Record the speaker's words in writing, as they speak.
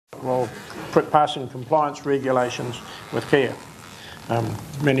Well, passing compliance regulations with care.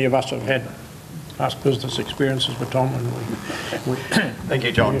 Many of us have had past business experiences with Tom, and we thank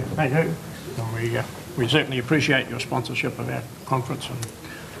you, John. Thank you. And we certainly appreciate your sponsorship of our conference.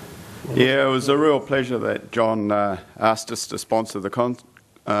 Yeah, it was a real pleasure that John asked us to sponsor the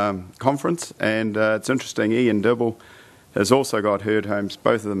conference, and it's interesting, Ian Dibble has also got herd homes.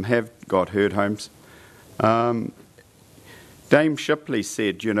 Both of them have got herd homes. Dame Shipley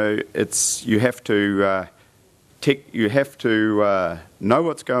said, you know, you have to know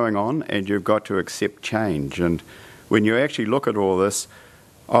what's going on, and you've got to accept change. And when you actually look at all this,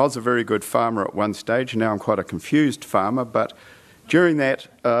 I was a very good farmer at one stage. Now I'm quite a confused farmer, but during that,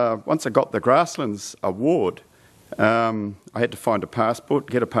 once I got the Grasslands Award, I had to find a passport,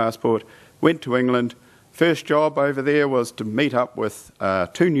 get a passport, went to England. First job over there was to meet up with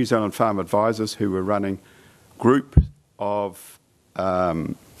 2 New Zealand farm advisors who were running group of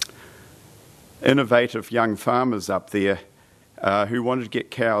innovative young farmers up there who wanted to get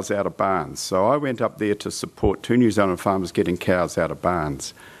cows out of barns. So I went up there to support 2 New Zealand farmers getting cows out of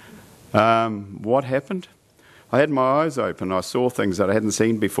barns. What happened? I had my eyes open. I saw things that I hadn't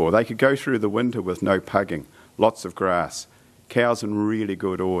seen before. They could go through the winter with no pugging, lots of grass, cows in really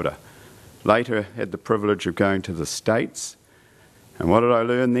good order. Later, had the privilege of going to the States. And what did I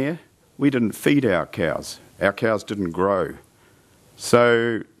learn there? We didn't feed our cows. Our cows didn't grow.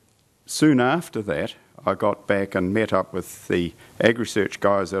 So soon after that, I got back and met up with the AgResearch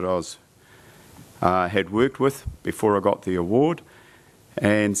guys that I had worked with before I got the award,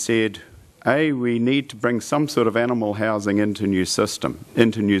 and said, we need to bring some sort of animal housing into New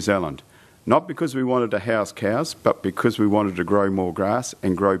Zealand. Not because we wanted to house cows, but because we wanted to grow more grass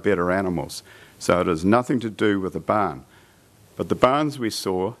and grow better animals. So it has nothing to do with a barn. But the barns we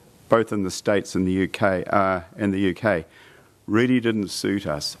saw, both in the States and the UK, really didn't suit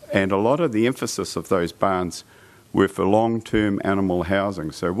us. And a lot of the emphasis of those barns were for long-term animal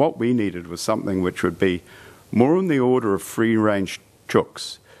housing. So what we needed was something which would be more on the order of free-range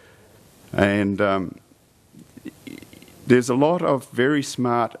chooks. And there's a lot of very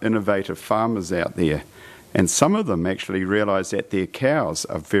smart, innovative farmers out there, and some of them actually realise that their cows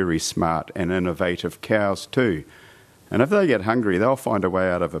are very smart and innovative cows too. And if they get hungry, they'll find a way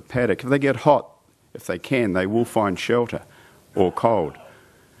out of a paddock. If they get hot, if they can, they will find shelter, or cold.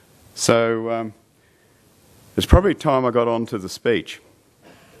 So it's probably time I got on to the speech.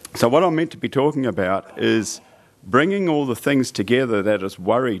 So what I'm meant to be talking about is bringing all the things together that has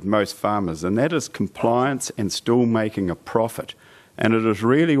worried most farmers, and that is compliance and still making a profit. And it is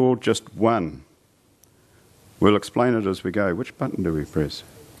really all just one. We'll explain it as we go. Which button do we press?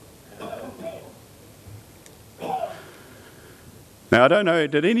 Now, I don't know,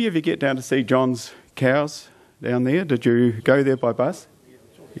 did any of you get down to see John's cows down there? Did you go there by bus?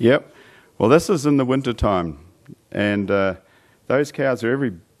 Yep. Well, this is in the winter time, and those cows are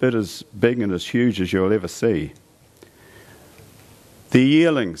every bit as big and as huge as you'll ever see. The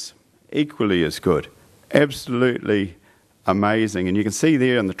yearlings, equally as good. Absolutely amazing. And you can see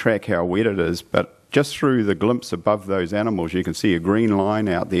there on the track how wet it is, but just through the glimpse above those animals, you can see a green line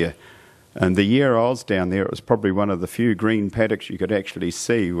out there. And the year I was down there, it was probably one of the few green paddocks you could actually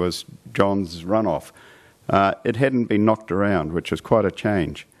see was John's runoff. It hadn't been knocked around, which was quite a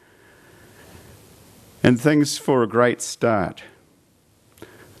change. And things for a great start.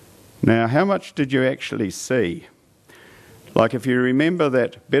 Now, how much did you actually see? Like, if you remember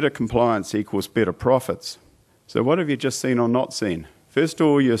that better compliance equals better profits. So what have you just seen or not seen? First of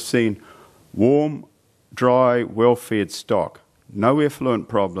all, you've seen warm, dry, well-fed stock. No effluent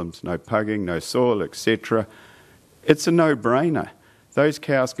problems, no pugging, no soil, etc. It's a no-brainer. Those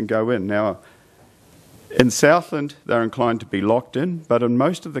cows can go in. Now, in Southland, they're inclined to be locked in, but in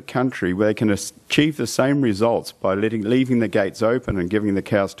most of the country, where they can achieve the same results by leaving the gates open and giving the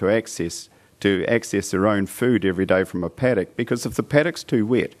cows to access their own food every day from a paddock, because if the paddock's too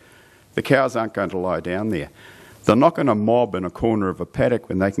wet, the cows aren't going to lie down there. They're not going to mob in a corner of a paddock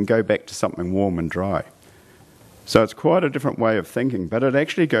when they can go back to something warm and dry. So it's quite a different way of thinking, but it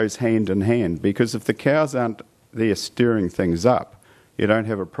actually goes hand in hand, because if the cows aren't there stirring things up, you don't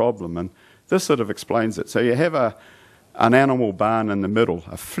have a problem. And this sort of explains it. So you have an animal barn in the middle,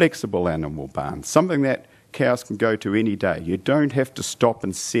 a flexible animal barn, something that cows can go to any day. You don't have to stop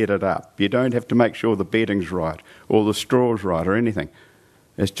and set it up. You don't have to make sure the bedding's right or the straw's right or anything.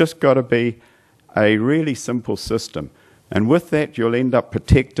 It's just got to be a really simple system. And with that, you'll end up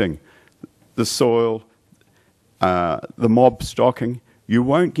protecting the soil, the mob stocking. You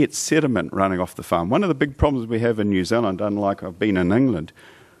won't get sediment running off the farm. One of the big problems we have in New Zealand, unlike I've been in England,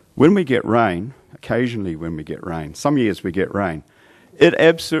 when we get rain, occasionally when we get rain, some years we get rain, It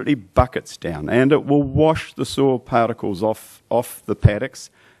absolutely buckets down, and it will wash the soil particles off the paddocks.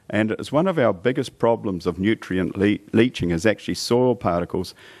 And it's one of our biggest problems of nutrient leaching is actually soil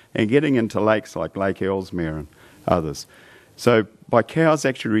particles and getting into lakes like Lake Ellesmere and others. So by cows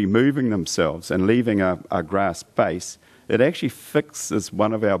actually removing themselves and leaving a grass base, it actually fixes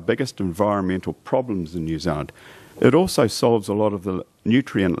one of our biggest environmental problems in New Zealand. It also solves a lot of the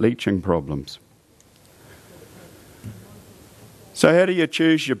nutrient leaching problems. So how do you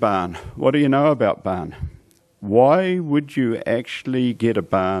choose your barn? What do you know about barn? Why would you actually get a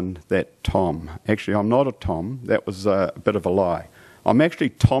barn that Tom? Actually, I'm not a Tom. That was a bit of a lie. I'm actually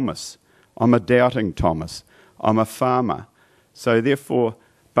Thomas. I'm a doubting Thomas. I'm a farmer. So therefore,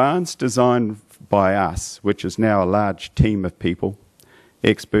 barns designed by us, which is now a large team of people,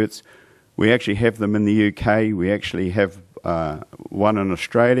 experts, we actually have them in the UK. We actually have one in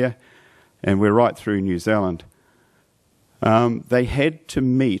Australia, and we're right through New Zealand. They had to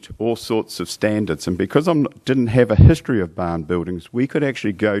meet all sorts of standards, and because I didn't have a history of barn buildings, we could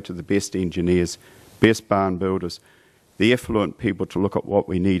actually go to the best engineers, best barn builders, the effluent people to look at what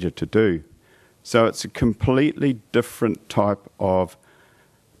we needed to do. So it's a completely different type of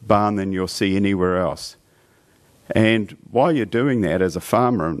barn than you'll see anywhere else. And while you're doing that as a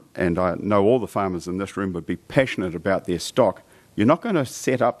farmer, and I know all the farmers in this room would be passionate about their stock, you're not going to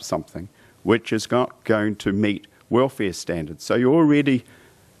set up something which is not going to meet welfare standards. So you already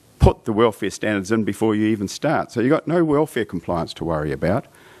put the welfare standards in before you even start. So you've got no welfare compliance to worry about.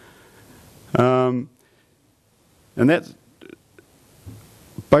 And that's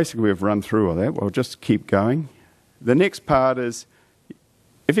basically, we've run through all that. We'll just keep going. The next part is,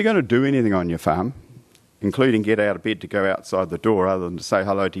 if you're going to do anything on your farm, including get out of bed to go outside the door other than to say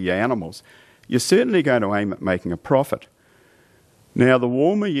hello to your animals, you're certainly going to aim at making a profit. Now, the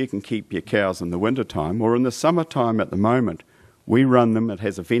warmer you can keep your cows in the wintertime, or in the summertime at the moment, we run them. It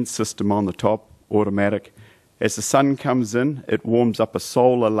has a vent system on the top, automatic. As the sun comes in, it warms up a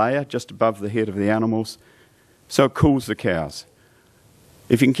solar layer just above the head of the animals, so it cools the cows.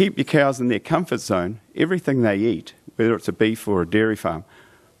 If you can keep your cows in their comfort zone, everything they eat, whether it's a beef or a dairy farm,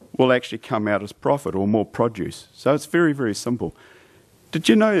 will actually come out as profit or more produce. So it's very, very simple. Did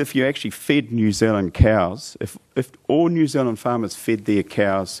you know if you actually fed New Zealand cows, if all New Zealand farmers fed their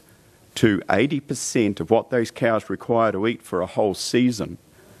cows to 80% of what those cows require to eat for a whole season,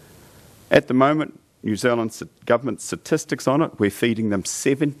 at the moment, New Zealand's government statistics on it, we're feeding them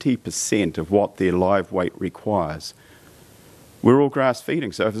 70% of what their live weight requires. We're all grass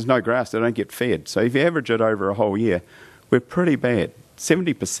feeding, so if there's no grass, they don't get fed. So if you average it over a whole year, we're pretty bad.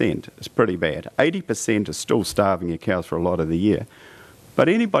 70% is pretty bad. 80% is still starving your cows for a lot of the year. But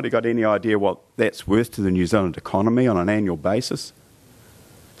anybody got any idea what that's worth to the New Zealand economy on an annual basis?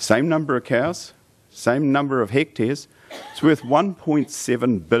 Same number of cows, same number of hectares. It's worth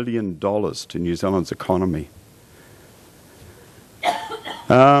 $1.7 billion to New Zealand's economy.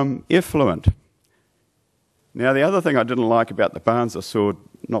 Effluent. Now, the other thing I didn't like about the barns I saw,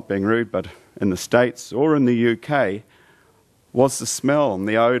 not being rude, but in the States or in the UK, was the smell and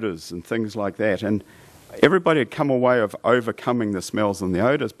the odours and things like that. And everybody had come away of overcoming the smells and the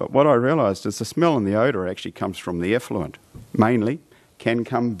odours, but what I realised is the smell and the odour actually comes from the effluent, mainly, can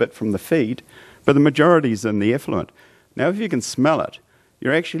come a bit from the feed, but the majority is in the effluent. Now, if you can smell it,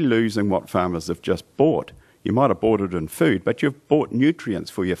 you're actually losing what farmers have just bought. You might have bought it in food, but you've bought nutrients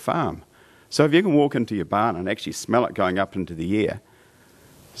for your farm. So if you can walk into your barn and actually smell it going up into the air,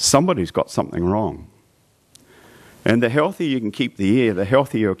 somebody's got something wrong. And the healthier you can keep the air, the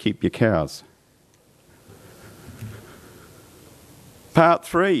healthier you'll keep your cows. Part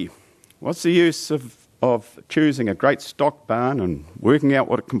 3. What's the use of choosing a great stock barn and working out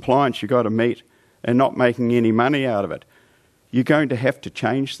what compliance you've got to meet and not making any money out of it? You're going to have to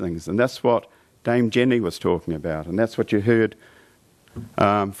change things, and that's what Dame Jenny was talking about, and that's what you heard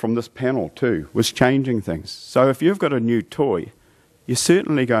from this panel too, was changing things. So if you've got a new toy, you're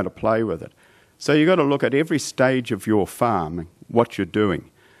certainly going to play with it. So you've got to look at every stage of your farm, what you're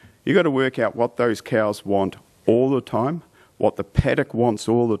doing. You've got to work out what those cows want all the time, what the paddock wants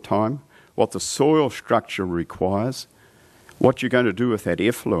all the time, what the soil structure requires, what you're going to do with that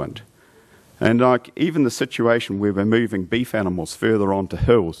effluent. And like even the situation where we're moving beef animals further onto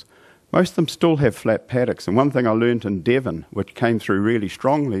hills, most of them still have flat paddocks. And one thing I learned in Devon, which came through really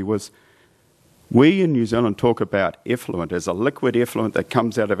strongly, was we in New Zealand talk about effluent as a liquid effluent that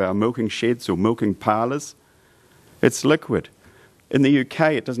comes out of our milking sheds or milking parlours. It's liquid. In the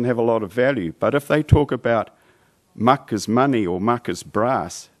UK, it doesn't have a lot of value. But if they talk about muck is money or muck is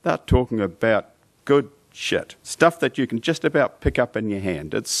brass, they're talking about good shit, stuff that you can just about pick up in your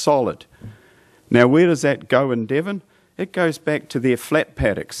hand. It's solid. Now, where does that go in Devon? it goes back to their flat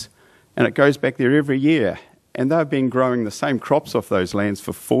paddocks, and it goes back there every year. And they've been growing the same crops off those lands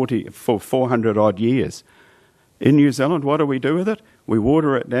for 400 odd years. In New Zealand, what do we do with it? We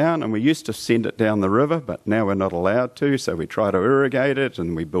water it down, and we used to send it down the river, but now we're not allowed to, so we try to irrigate it,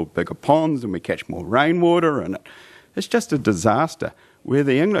 and we build bigger ponds, and we catch more rainwater, and it's just a disaster. Where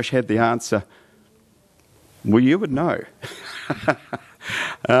the English had the answer, well, you would know,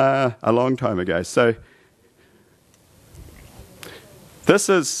 a long time ago. So this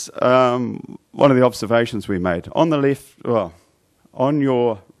is one of the observations we made. On the left, well, on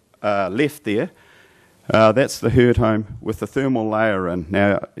your left there, that's the herd home with the thermal layer in.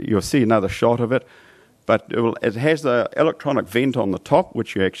 Now, you'll see another shot of it, but it has the electronic vent on the top,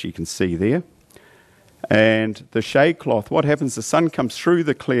 which you actually can see there. And the shade cloth, what happens, the sun comes through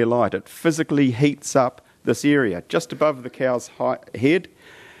the clear light. It physically heats up this area just above the cow's head.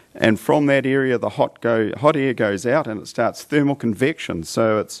 And from that area, the hot air goes out, and it starts thermal convection.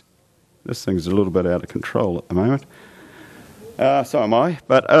 So this thing's a little bit out of control at the moment. So am I.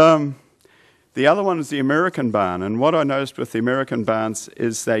 But the other one is the American barn. And what I noticed with the American barns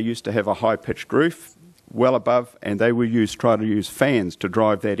is they used to have a high-pitched roof well above, and they would try to use fans to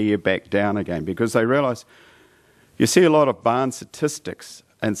drive that air back down again, because they realise you see a lot of barn statistics.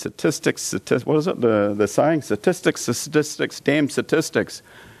 And statistics, what is it, the saying? Statistics, damn statistics.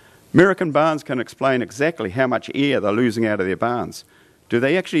 American barns can explain exactly how much air they're losing out of their barns. Do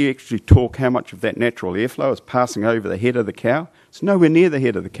they actually talk how much of that natural airflow is passing over the head of the cow? It's nowhere near the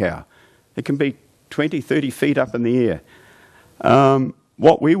head of the cow. It can be 20, 30 feet up in the air.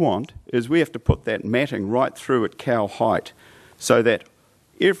 What we want is we have to put that matting right through at cow height so that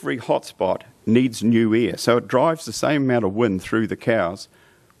every hot spot needs new air. So it drives the same amount of wind through the cows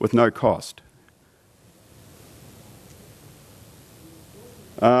with no cost.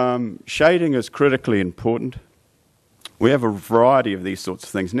 Shading is critically important. We have a variety of these sorts of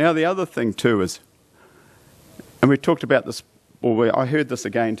things. Now, the other thing too is, and we talked about this, or I heard this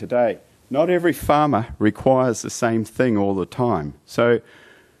again today, not every farmer requires the same thing all the time. So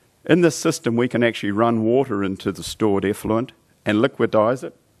in this system, we can actually run water into the stored effluent and liquidize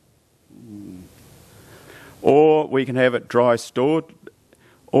it. Or we can have it dry stored,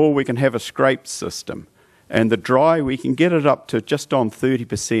 or we can have a scrape system. And the dry, we can get it up to just on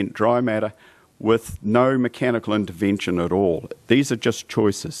 30% dry matter with no mechanical intervention at all. These are just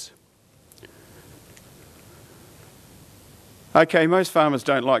choices. Okay, most farmers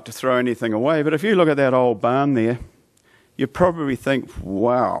don't like to throw anything away, but if you look at that old barn there, you probably think,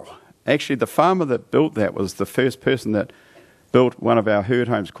 wow. Actually, the farmer that built that was the first person that built one of our herd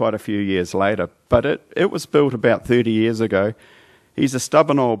homes quite a few years later. But it was built about 30 years ago. He's a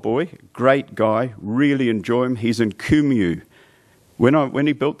stubborn old boy, great guy, really enjoy him. He's in Kumeu. When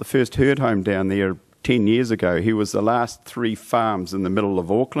he built the first herd home down there 10 years ago, he was the last 3 farms in the middle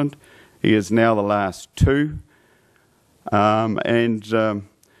of Auckland. He is now the last 2.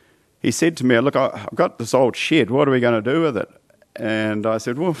 He said to me, look, I've got this old shed, what are we going to do with it? And I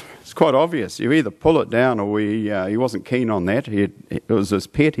said, well, it's quite obvious. You either pull it down or he wasn't keen on that. It was his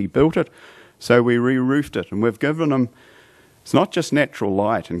pet, he built it. So we re-roofed it, and we've given him, it's not just natural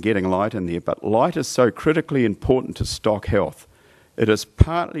light and getting light in there, but light is so critically important to stock health. It is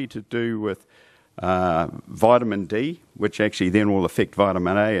partly to do with vitamin D, which actually then will affect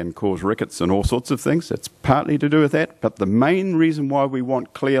vitamin A and cause rickets and all sorts of things. It's partly to do with that, but the main reason why we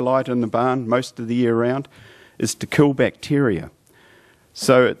want clear light in the barn most of the year round is to kill bacteria.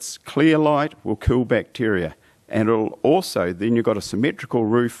 So it's clear light will kill bacteria, and it'll also, then you've got a symmetrical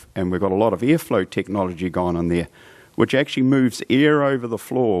roof, and we've got a lot of airflow technology going on there, which actually moves air over the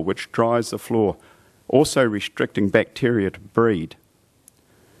floor, which dries the floor, also restricting bacteria to breed.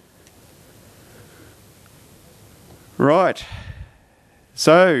 Right,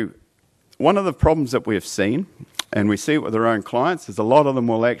 so one of the problems that we've seen, and we see it with our own clients, is a lot of them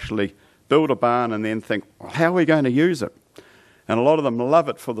will actually build a barn and then think, well, how are we going to use it? And a lot of them love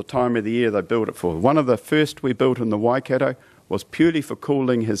it for the time of the year they build it for. One of the first we built in the Waikato was purely for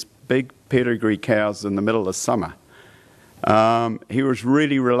cooling his big pedigree cows in the middle of summer. He was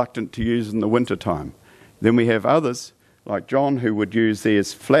really reluctant to use in the winter time. Then we have others, like John, who would use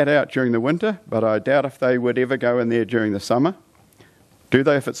theirs flat out during the winter, but I doubt if they would ever go in there during the summer. Do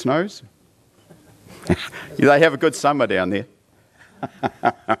they if it snows? They have a good summer down there.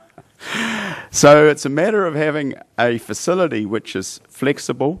 So it's a matter of having a facility which is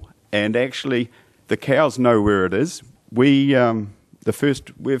flexible, and actually the cows know where it is. We've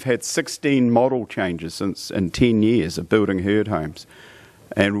had 16 model changes in 10 years of building herd homes.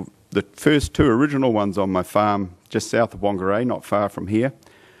 And the first 2 original ones on my farm, just south of Whangarei, not far from here,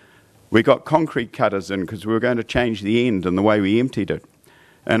 We got concrete cutters in because we were going to change the end and the way we emptied it.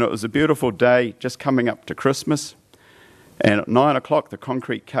 And it was a beautiful day just coming up to Christmas. And at 9 o'clock, the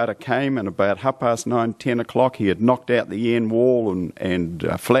concrete cutter came, and about 9:30, 10 o'clock, he had knocked out the end wall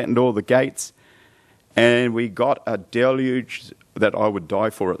and flattened all the gates. And we got a deluge that I would die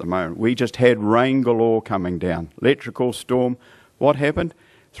for at the moment. We just had rain galore coming down, electrical storm. What happened?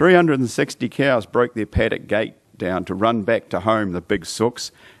 360 cows broke their paddock gate down to run back to home, the big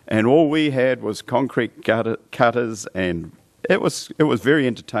sooks. And all we had was concrete cutters, and it was very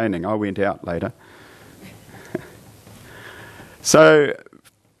entertaining. I went out later. So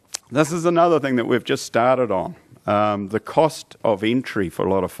this is another thing that we've just started on. The cost of entry for a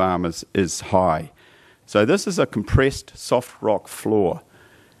lot of farmers is high. So this is a compressed soft rock floor.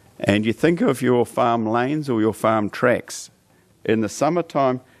 And you think of your farm lanes or your farm tracks. In the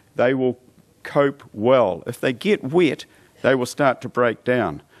summertime, they will cope well. If they get wet, they will start to break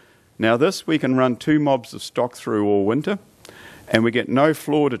down. Now this, we can run 2 mobs of stock through all winter, and we get no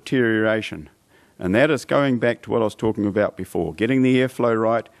floor deterioration. And that is going back to what I was talking about before, getting the airflow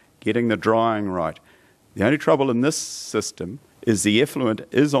right, getting the drying right. The only trouble in this system is the effluent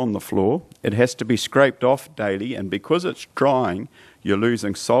is on the floor. It has to be scraped off daily, and because it's drying, you're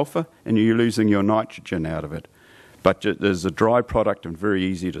losing sulphur and you're losing your nitrogen out of it. But there's a dry product and very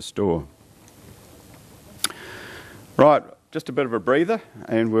easy to store. Right, just a bit of a breather,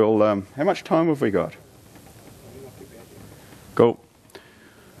 and we'll... how much time have we got? Cool.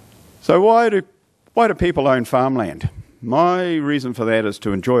 So why do people own farmland? My reason for that is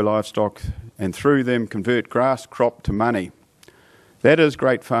to enjoy livestock and through them convert grass crop to money. That is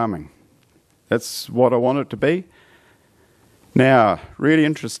great farming. That's what I want it to be. Now, really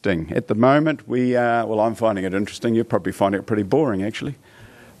interesting. At the moment, we are... Well, I'm finding it interesting. You're probably finding it pretty boring, actually.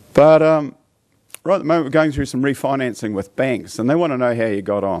 But right at the moment, we're going through some refinancing with banks, and they want to know how you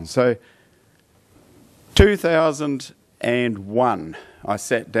got on. So, 2001, I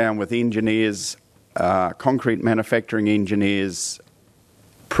sat down with engineers, concrete manufacturing engineers,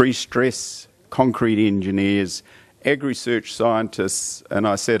 pre-stress concrete engineers, agri-research scientists, and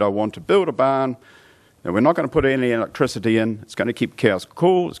I said, I want to build a barn. Now, we're not going to put any electricity in. It's going to keep cows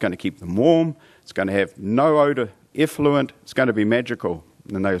cool. It's going to keep them warm. It's going to have no odour, effluent. It's going to be magical.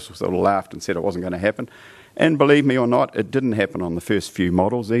 And they sort of laughed and said it wasn't going to happen. And believe me or not, it didn't happen on the first few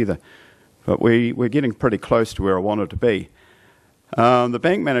models either. But we're getting pretty close to where I wanted to be. The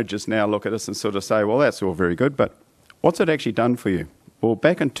bank managers now look at us and sort of say, well, that's all very good, but what's it actually done for you? Well,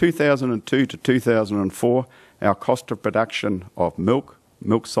 back in 2002 to 2004, our cost of production of milk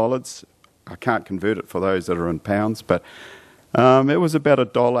solids, I can't convert it for those that are in pounds, but it was about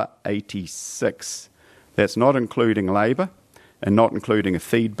 $1.86. That's not including labour and not including a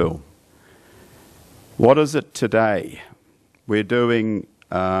feed bill. What is it today? We're doing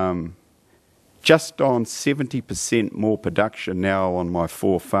just on 70% more production now on my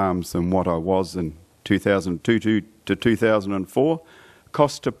 4 farms than what I was in 2002 to 2004.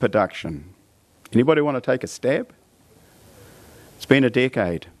 Cost of production. Anybody want to take a stab? It's been a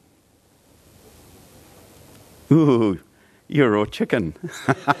decade. Ooh, you're all chicken.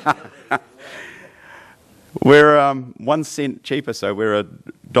 We're 1 cent cheaper, so we're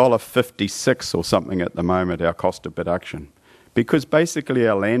 $1.56 or something at the moment, our cost of production. Because basically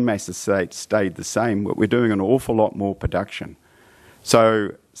our land mass has stayed the same, but we're doing an awful lot more production.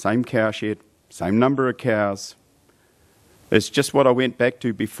 So, same cow shed, same number of cows. It's just what I went back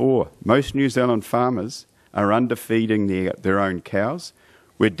to before. Most New Zealand farmers are underfeeding their own cows.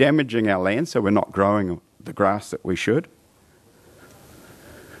 We're damaging our land, so we're not growing the grass that we should.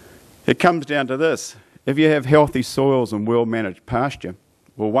 It comes down to this. If you have healthy soils and well-managed pasture,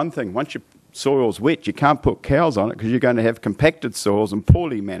 well, one thing, once your soil's wet, you can't put cows on it because you're going to have compacted soils and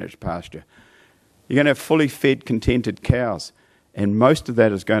poorly managed pasture. You're going to have fully fed, contented cows, and most of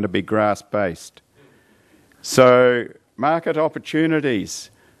that is going to be grass-based. So, market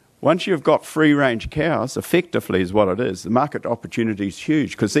opportunities. Once you've got free-range cows, effectively is what it is, the market opportunity is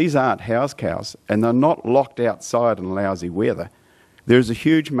huge because these aren't house cows and they're not locked outside in lousy weather. There's a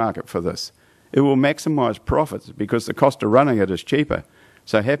huge market for this. It will maximise profits because the cost of running it is cheaper.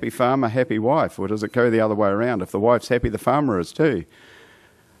 So happy farmer, happy wife, or does it go the other way around? If the wife's happy, the farmer is too.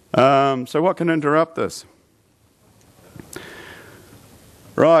 So what can interrupt this?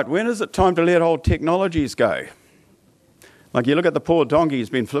 Right, when is it time to let old technologies go? Like you look at the poor donkey who's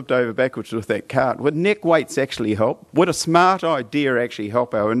been flipped over backwards with that cart. Would neck weights actually help? Would a smart idea actually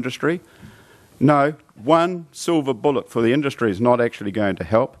help our industry? No, one silver bullet for the industry is not actually going to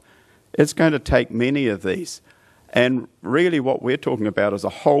help. It's going to take many of these. And really what we're talking about is a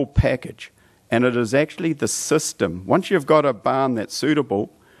whole package. And it is actually the system. Once you've got a barn that's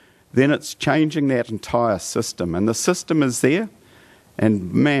suitable, then it's changing that entire system. And the system is there,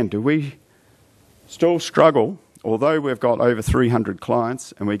 and man, do we still struggle, although we've got over 300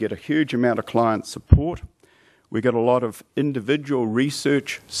 clients and we get a huge amount of client support, we get a lot of individual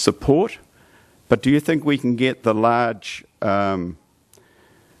research support, but do you think we can get the large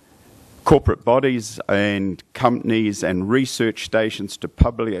corporate bodies and companies and research stations to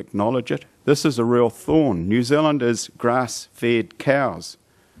publicly acknowledge it? This is a real thorn. New Zealand is grass-fed cows.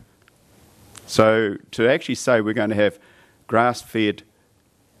 So to actually say we're going to have grass-fed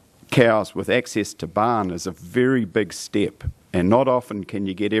cows with access to barn is a very big step, and not often can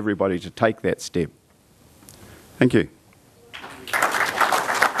you get everybody to take that step. Thank you.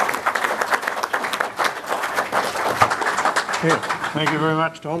 Yeah, thank you very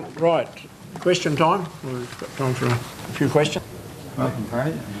much, Tom. Right, question time. We've got time for a few questions. Welcome,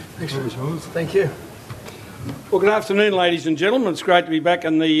 Paddy. Thank you. Well, good afternoon, ladies and gentlemen. It's great to be back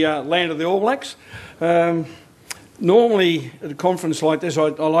in the land of the All Blacks. Normally, at a conference like this, I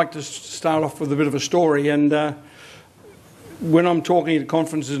like to start off with a bit of a story. And when I'm talking at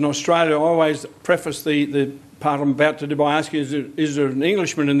conferences in Australia, I always preface the part I'm about to do by asking, is there an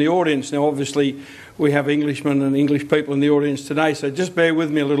Englishman in the audience? Now, obviously, we have Englishmen and English people in the audience today, so just bear with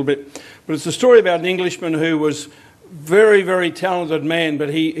me a little bit. But it's a story about an Englishman who was very, very talented man, but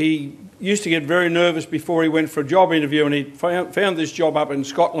he used to get very nervous before he went for a job interview, and he found this job up in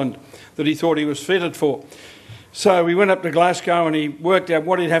Scotland that he thought he was fitted for. So he went up to Glasgow and he worked out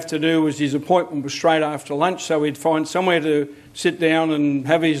what he'd have to do. Was his appointment was straight after lunch, so he'd find somewhere to sit down and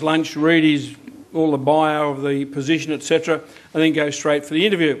have his lunch, read all the bio of the position, etc., and then go straight for the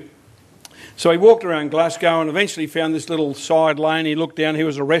interview. So he walked around Glasgow and eventually found this little side lane. He looked down, here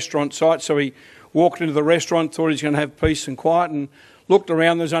was a restaurant site, so he walked into the restaurant, thought he was going to have peace and quiet, and looked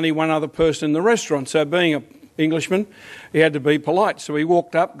around, there's only one other person in the restaurant. So being an Englishman, he had to be polite. So he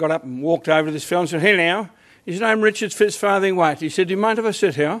got up and walked over to this fellow and said, "Hey now, is your name Richard Fitzfarthing-Waite?" He said, "Do you mind if I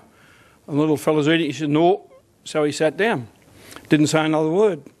sit here?" And the little fellow's eating. He said, "No." So he sat down. Didn't say another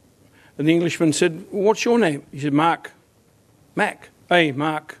word. And the Englishman said, "What's your name?" He said, "Mark." "Mac." "Hey,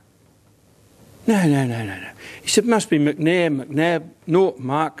 Mark." No. He said, "Must be McNabb. No,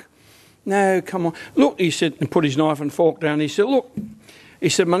 Mark." "No, come on." "Look," he said, and put his knife and fork down. He said, "Look," he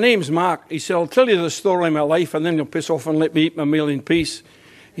said, "my name's Mark." He said, "I'll tell you the story of my life and then you'll piss off and let me eat my meal in peace."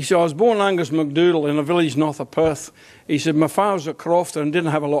 He said, "I was born Angus McDoodle in a village north of Perth." He said, "My father was a crofter and didn't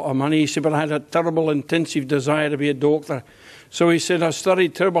have a lot of money." He said, "But I had a terrible intensive desire to be a doctor." So he said, "I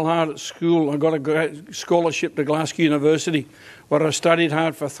studied terrible hard at school. I got a scholarship to Glasgow University where I studied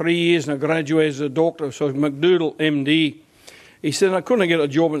hard for 3 years and I graduated as a doctor, so McDoodle MD. He said, "I couldn't get a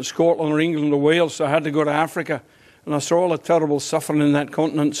job in Scotland or England or Wales, so I had to go to Africa. And I saw all the terrible suffering in that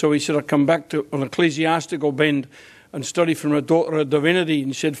continent." So he said, "I come back to an ecclesiastical bend and studied from a doctor of divinity." And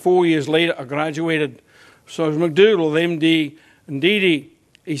he said, 4 years later, I graduated. So I was McDoodle, MD, and DD.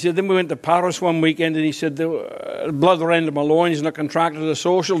 He said, then we went to Paris one weekend, and he said, the blood ran to my loins and I contracted a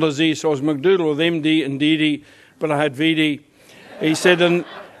social disease. So I was McDoodle with MD and DD, but I had VD. He said,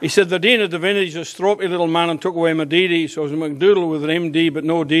 the Dean of Divinity just threw up a little man and took away my DD. So I was McDoodle with an MD, but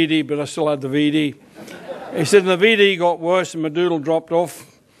no DD, but I still had the VD. He said, the VD got worse and my doodle dropped off.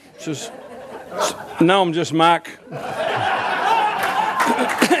 Now I'm just Mark.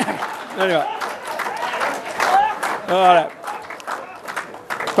 Anyway.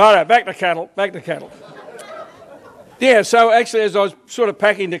 All right, back to cattle. Yeah, so actually as I was sort of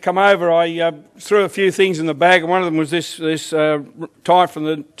packing to come over, I threw a few things in the bag, and one of them was this tie from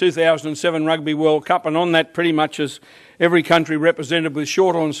the 2007 Rugby World Cup, and on that pretty much is every country represented with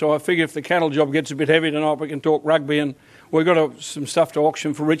Shorthorn, so I figure if the cattle job gets a bit heavy tonight, we can talk rugby, and we've got some stuff to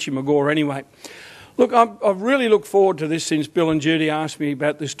auction for Richie McGaw anyway. Look, I've really looked forward to this since Bill and Judy asked me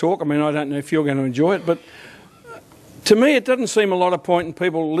about this talk. I mean, I don't know if you're going to enjoy it, but to me it doesn't seem a lot of point in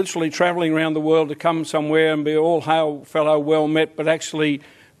people literally travelling around the world to come somewhere and be all hail fellow well met, but actually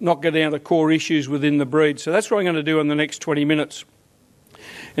not get down to core issues within the breed. So that's what I'm going to do in the next 20 minutes.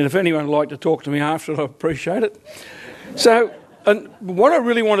 And if anyone would like to talk to me after, I appreciate it. So, and what I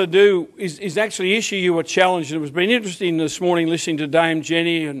really want to do is actually issue you a challenge. And it has been interesting this morning listening to Dame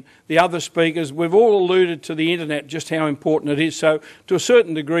Jenny and the other speakers. We've all alluded to the internet, just how important it is. So to a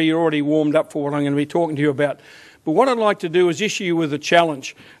certain degree, you're already warmed up for what I'm going to be talking to you about. But what I'd like to do is issue you with a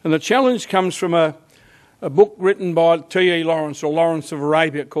challenge. And the challenge comes from a book written by T.E. Lawrence, or Lawrence of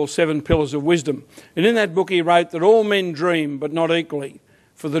Arabia, called 7 Pillars of Wisdom. And in that book he wrote that all men dream, but not equally.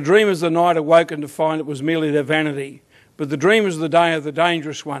 For the dreamers of the night awoken to find it was merely their vanity. But the dreamers of the day are the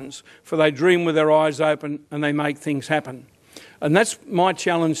dangerous ones, for they dream with their eyes open and they make things happen. And that's my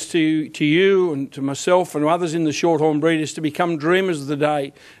challenge to you and to myself and others in the Shorthorn breed, is to become dreamers of the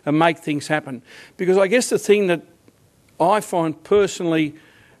day and make things happen. Because I guess the thing that I find personally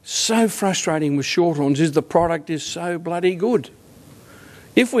so frustrating with Shorthorns is the product is so bloody good.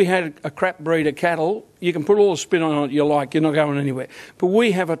 If we had a crap breed of cattle, you can put all the spin on it you like, you're not going anywhere. But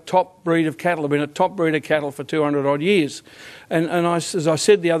we have a top breed of cattle. I've been a top breed of cattle for 200 odd years. And as I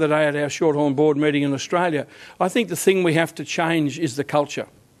said the other day at our Shorthorn board meeting in Australia, I think the thing we have to change is the culture.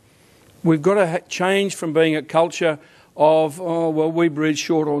 We've got to change from being a culture of, oh, well, we breed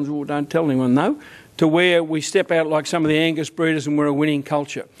Shorthorns, well, don't tell anyone, no, to where we step out like some of the Angus breeders and we're a winning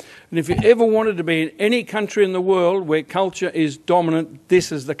culture. And if you ever wanted to be in any country in the world where culture is dominant,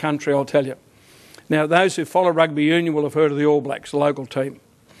 this is the country, I'll tell you. Now, those who follow rugby union will have heard of the All Blacks, the local team.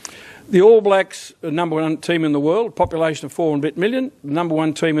 The All Blacks are the #1 team in the world, population of 4 and a bit million, the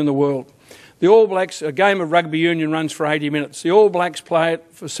 #1 team in the world. The All Blacks, a game of rugby union runs for 80 minutes. The All Blacks play it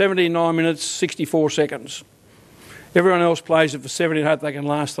for 79 minutes, 64 seconds. Everyone else plays it for 70 and hope they can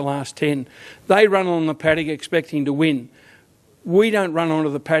last the last 10. They run on the paddock expecting to win. We don't run onto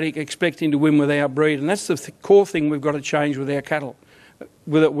the paddock expecting to win with our breed, and that's the core thing we've got to change with our cattle,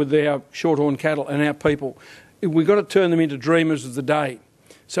 with our Shorthorn cattle and our people. We've got to turn them into dreamers of the day.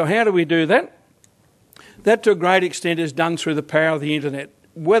 So how do we do that? That, to a great extent, is done through the power of the internet.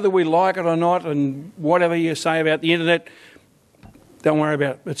 Whether we like it or not, and whatever you say about the internet, don't worry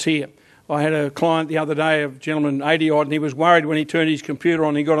about it, it's here. I had a client the other day, a gentleman 80 odd, and he was worried when he turned his computer on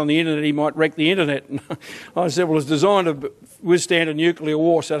and he got on the internet he might wreck the internet. And I said, well, it's designed to withstand a nuclear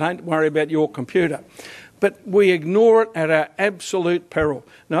war, so don't worry about your computer. But we ignore it at our absolute peril.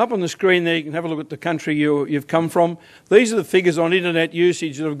 Now, up on the screen there, you can have a look at the country you've come from. These are the figures on internet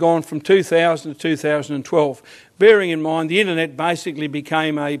usage that have gone from 2000 to 2012. Bearing in mind, the internet basically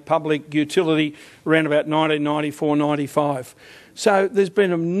became a public utility around about 1994-95. So there's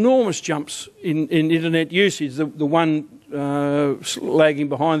been enormous jumps in internet usage. The one lagging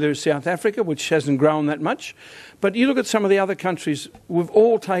behind there is South Africa, which hasn't grown that much. But you look at some of the other countries, we've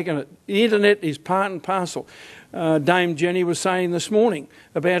all taken it. The internet is part and parcel. Dame Jenny was saying this morning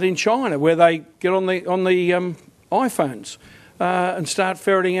about in China, where they get on the iPhones and start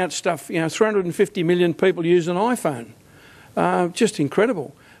ferreting out stuff. You know, 350 million people use an iPhone. Just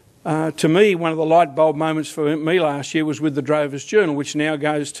incredible. To me, one of the light bulb moments for me last year was with the Drovers Journal, which now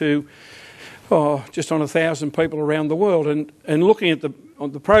goes to just on 1,000 people around the world. And looking at the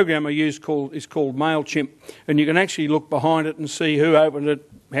program I use is called MailChimp, and you can actually look behind it and see who opened it,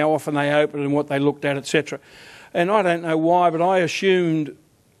 how often they opened it, and what they looked at, etc. And I don't know why, but I assumed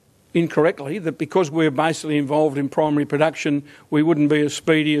incorrectly that because we're basically involved in primary production, we wouldn't be as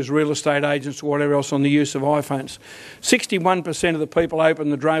speedy as real estate agents or whatever else on the use of iPhones. 61% of the people open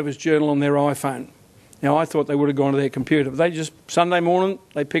the Drovers Journal on their iPhone. Now, I thought they would have gone to their computer, but they just, Sunday morning,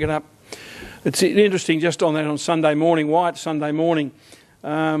 they pick it up. It's interesting, just on that, on Sunday morning, why it's Sunday morning,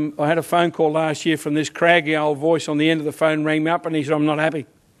 I had a phone call last year from this craggy old voice on the end of the phone, rang me up, and he said, I'm not happy.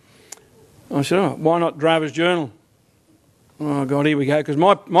 I said, oh, why not Drovers Journal? Oh, God, here we go. Because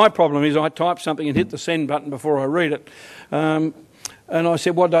my problem is I type something and hit the send button before I read it. And I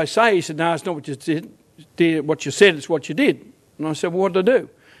said, what did I say? He said, no, it's not what you did. What you said, it's what you did. And I said, well, what did I do?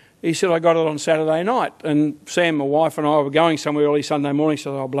 He said, I got it on Saturday night. And Sam, my wife, and I were going somewhere early Sunday morning. He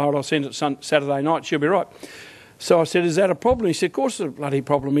said, I'll blow it, I'll send it Saturday night. She'll be right. So I said, is that a problem? He said, of course it's a bloody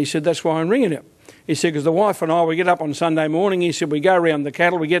problem. He said, that's why I'm ringing you. He said, because the wife and I, we get up on Sunday morning. He said, we go around the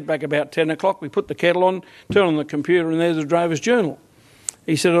cattle. We get back about 10 o'clock. We put the kettle on, turn on the computer, and there's the Drovers Journal.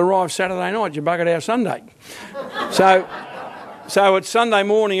 He said, it arrived Saturday night. You buggered our Sunday. So it's Sunday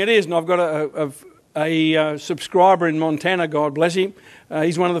morning it is, and I've got a subscriber in Montana, God bless him.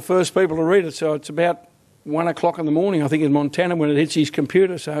 He's one of the first people to read it, so it's about 1 o'clock in the morning, I think, in Montana when it hits his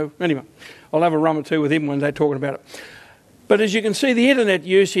computer. So anyway, I'll have a rum or two with him one day talking about it. But as you can see, the internet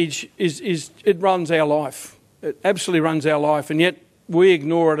usage it runs our life. It absolutely runs our life, and yet we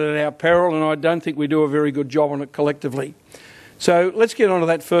ignore it at our peril, and I don't think we do a very good job on it collectively. So let's get on to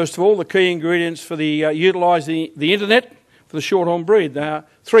that first of all, the key ingredients for utilising the internet for the Shorthorn breed. There are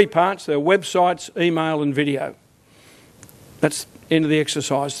 3 parts. There are websites, email and video. That's the end of the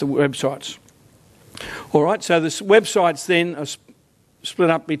exercise, the websites. All right, so the websites then are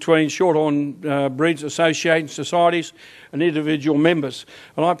split up between Shorthorn breeds associations, societies and individual members.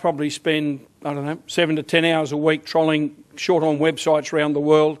 And I probably spend, 7 to 10 hours a week trolling Shorthorn websites around the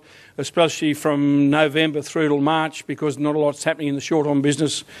world, especially from November through till March, because not a lot's happening in the Shorthorn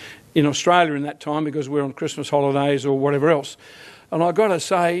business in Australia in that time because we're on Christmas holidays or whatever else. And I've got to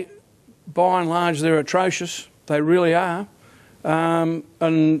say, by and large, they're atrocious. They really are. And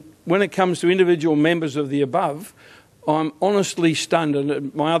when it comes to individual members of the above, I'm honestly stunned,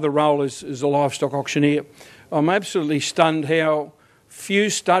 and my other role is a livestock auctioneer. I'm absolutely stunned how few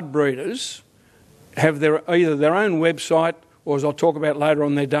stud breeders have either their own website or, as I'll talk about later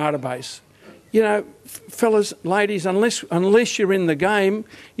on, their database. You know, fellas, ladies, unless you're in the game,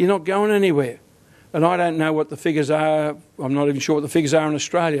 you're not going anywhere. And I don't know what the figures are. I'm not even sure what the figures are in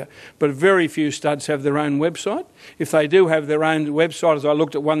Australia. But very few studs have their own website. If they do have their own website, as I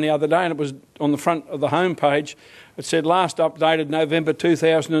looked at one the other day, and it was on the front of the home page, it said last updated November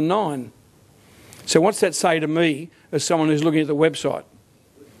 2009. So what's that say to me as someone who's looking at the website?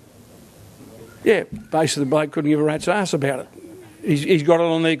 Yeah, basically the bloke couldn't give a rat's ass about it. He's got it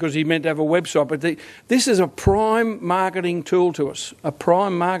on there because he meant to have a website. But this is a prime marketing tool to us, a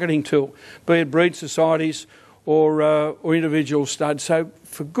prime marketing tool, be it breed societies or individual studs. So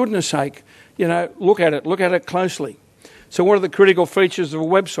for goodness sake, you know, look at it closely. So what are the critical features of a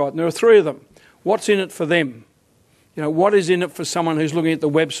website? And there are three of them. What's in it for them? You know, what is in it for someone who's looking at the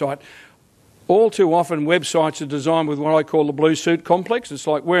website? All too often websites are designed with what I call the blue suit complex. It's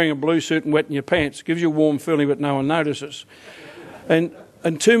like wearing a blue suit and wetting your pants. It gives you a warm feeling but no one notices. And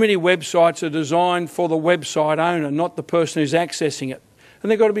too many websites are designed for the website owner, not the person who's accessing it.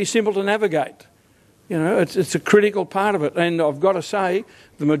 And they've got to be simple to navigate. You know, it's a critical part of it. And I've got to say,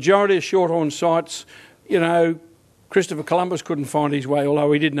 the majority of Shorthorn sites, you know, Christopher Columbus couldn't find his way,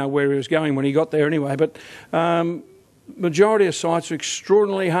 although he did know where he was going when he got there anyway. But majority of sites are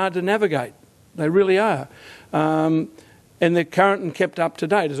extraordinarily hard to navigate. They really are. And they're current and kept up to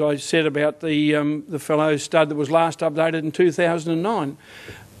date, as I said about the fellow stud that was last updated in 2009.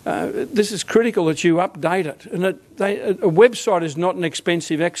 This is critical that you update it. And a website is not an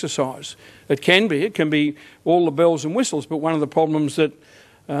expensive exercise. It can be all the bells and whistles, but one of the problems that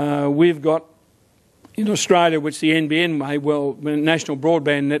we've got in Australia, which the NBN National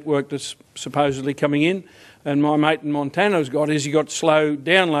Broadband Network that's supposedly coming in, and my mate in Montana's got, is you got slow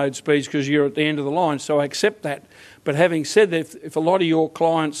download speeds because you're at the end of the line, so I accept that. But having said that, if a lot of your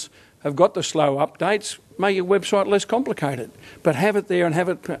clients have got the slow updates, make your website less complicated. But have it there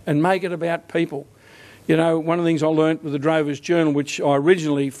and make it about people. You know, one of the things I learnt with the Drovers Journal, which I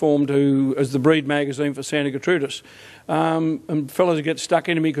originally formed as the breed magazine for Santa Gertrudis, and fellas would get stuck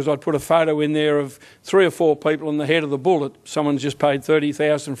into me because I'd put a photo in there of 3 or 4 people on the head of the bull that someone's just paid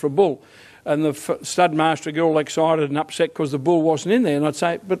 $30,000 for a bull. And the stud master would get all excited and upset because the bull wasn't in there. And I'd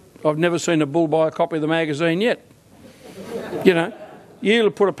say, but I've never seen a bull buy a copy of the magazine yet. You know, you'll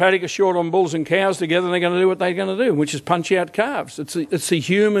put a paddock of Shorthorn bulls and cows together and they're going to do what they're going to do, which is punch out calves. It's the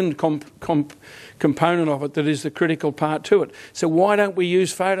human component of it that is the critical part to it. So why don't we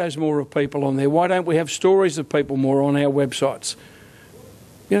use photos more of people on there? Why don't we have stories of people more on our websites?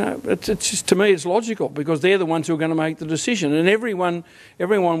 You know, it's just, to me, it's logical because they're the ones who are going to make the decision. And everyone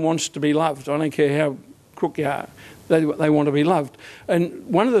wants to be loved. I don't care how crook you are. They want to be loved. And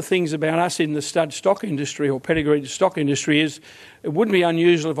one of the things about us in the stud stock industry or pedigreed stock industry is it wouldn't be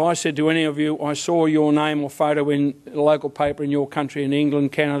unusual if I said to any of you, I saw your name or photo in a local paper in your country, in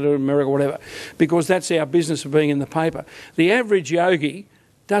England, Canada, America, whatever, because that's our business of being in the paper. The average yogi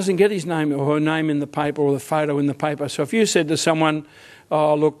doesn't get his name or her name in the paper or the photo in the paper. So if you said to someone,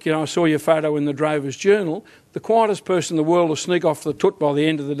 oh, look, you know, I saw your photo in the Drovers Journal, the quietest person in the world will sneak off the toot by the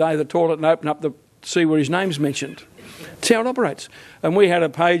end of the day, the toilet, and open up to see where his name's mentioned. That's how it operates. And we had a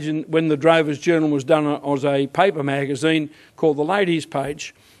page when the Drovers Journal was done as a paper magazine called the Ladies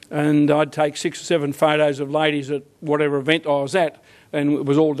page. And I'd take 6 or 7 photos of ladies at whatever event I was at, and it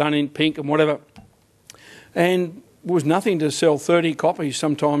was all done in pink and whatever. And it was nothing to sell 30 copies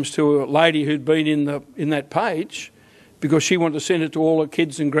sometimes to a lady who'd been in that page, because she wanted to send it to all her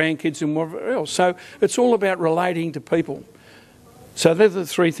kids and grandkids and whatever else. So it's all about relating to people. So they're the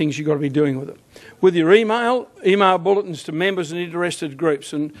 3 things you've got to be doing with it. With your email bulletins to members and interested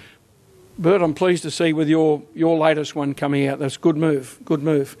groups. And Bert, I'm pleased to see with your latest one coming out. That's a good move, good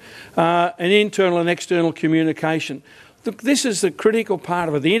move. And internal and external communication. Look, this is the critical part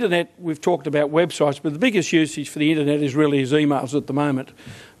of it. The internet, we've talked about websites, but the biggest usage for the internet is really his emails at the moment,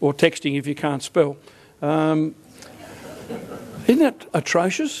 or texting if you can't spell. Isn't that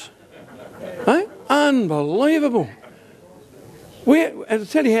atrocious? Eh? Unbelievable. And to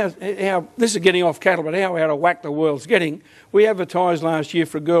tell you how this is getting off cattle, but how out of whack the world's getting, we advertised last year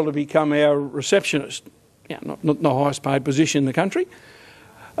for a girl to become our receptionist. Yeah, not the highest paid position in the country.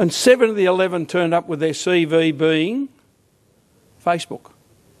 And 7 of the 11 turned up with their CV being Facebook.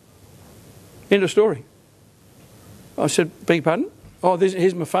 End of story. I said, beg your pardon? Oh,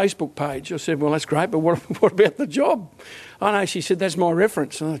 here's my Facebook page. I said, well, that's great, but what about the job? Oh, no, she said, that's my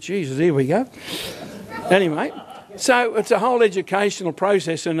reference. Oh, Jesus, here we go. Anyway, So it's a whole educational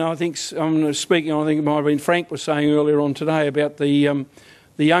process, and I think I'm speaking. I think it might have been Frank was saying earlier on today about the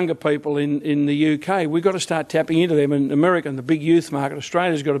younger people in the UK. We've got to start tapping into them. In America, the big youth market.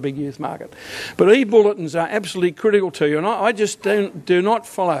 Australia's got a big youth market, but e-bulletins are absolutely critical to you. And I just do not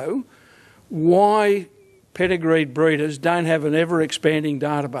follow why pedigreed breeders don't have an ever-expanding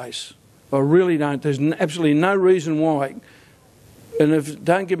database. I really don't. There's absolutely no reason why. And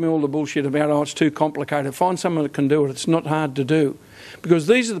don't give me all the bullshit about, oh, it's too complicated. Find someone that can do it. It's not hard to do. Because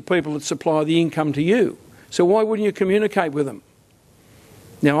these are the people that supply the income to you. So why wouldn't you communicate with them?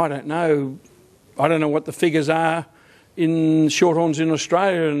 Now, I don't know what the figures are in Shorthorns in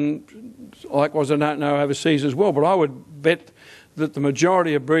Australia, and likewise I don't know overseas as well, but I would bet that the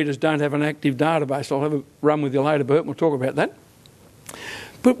majority of breeders don't have an active database. I'll have a run with you later, Bert, and we'll talk about that.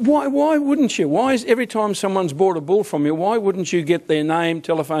 But why wouldn't you? Why is every time someone's bought a bull from you, why wouldn't you get their name,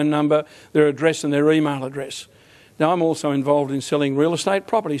 telephone number, their address and their email address? Now, I'm also involved in selling real estate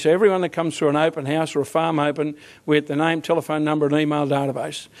property, so everyone that comes through an open house or a farm open, we get the name, telephone number and email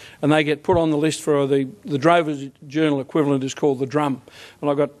database, and they get put on the list for the Drover's Journal equivalent is called the Drum,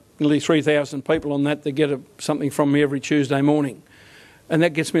 and I've got nearly 3,000 people on that get something from me every Tuesday morning. And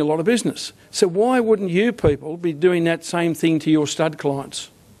that gets me a lot of business. So why wouldn't you people be doing that same thing to your stud clients?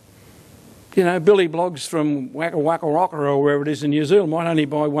 You know, Billy Bloggs from Waka Waka Rocker or wherever it is in New Zealand might only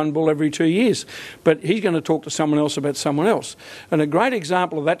buy one bull every 2 years, but he's going to talk to someone else about someone else. And a great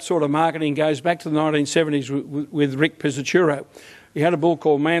example of that sort of marketing goes back to the 1970s with Rick Pizzuchuro. He had a bull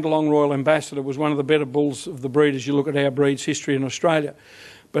called Mandalong Royal Ambassador. It was one of the better bulls of the breed as you look at our breed's history in Australia.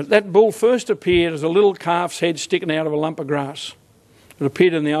 But that bull first appeared as a little calf's head sticking out of a lump of grass. It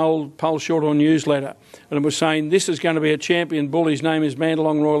appeared in the old Pole Shorthorn newsletter, and it was saying, this is going to be a champion bull. His name is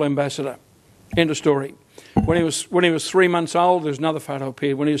Mandalong Royal Ambassador. End of story. When he was 3 months old, there's another photo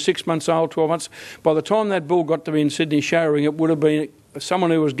appeared. When he was 6 months old, 12 months, by the time that bull got to be in Sydney showing, it would have been someone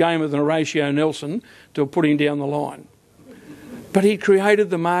who was gamer than Horatio Nelson to put him down the line. But he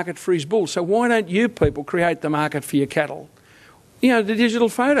created the market for his bull. So why don't you people create the market for your cattle? You know, the digital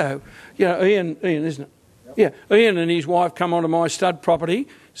photo. You know, Ian, isn't it? Yeah, Ian and his wife come onto my stud property.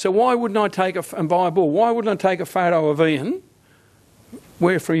 So why wouldn't I take and buy a bull? Why wouldn't I take a photo of Ian?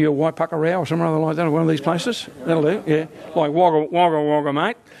 Where for your Waipakarau or something other like that, one of these places? That'll do, yeah. Like Wagga Wagga,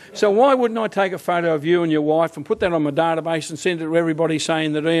 mate. So why wouldn't I take a photo of you and your wife and put that on my database and send it to everybody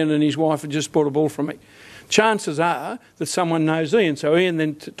saying that Ian and his wife had just bought a bull from me? Chances are that someone knows Ian. So Ian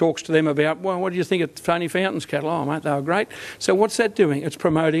then talks to them about, well, what do you think of Tony Fountain's cattle? Oh, mate, they were great. So what's that doing? It's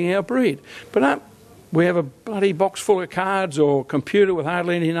promoting our breed. But we have a bloody box full of cards or computer with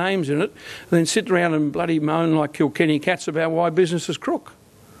hardly any names in it, and then sit around and bloody moan like Kilkenny cats about why business is crook.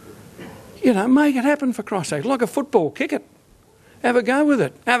 You know, make it happen for Christ's sake. Like a football, kick it. Have a go with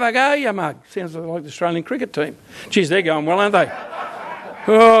it. Have a go, you mug. Sounds like the Australian cricket team. Geez, they're going well, aren't they?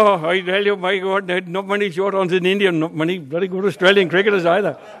 Oh, I tell you, my God, there's not many Shorthorns in India, not many bloody good Australian cricketers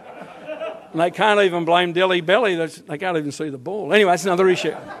either. And they can't even blame Delhi Belly. They can't even see the ball. Anyway, that's another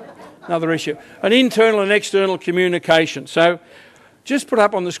issue. Another issue. An internal and external communication. So just put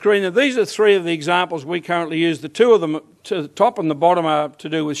up on the screen that these are three of the examples we currently use. The two of them to the top and the bottom are to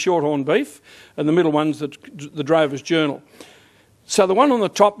do with Shorthorn beef, and the middle one's the Drover's Journal. So the one on the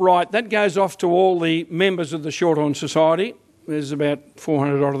top right, that goes off to all the members of the Shorthorn Society. There's about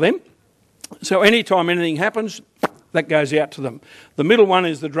 400 odd of them. So anytime anything happens, that goes out to them. The middle one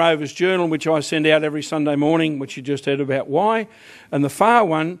is the Drover's Journal, which I send out every Sunday morning, which you just heard about why. And the far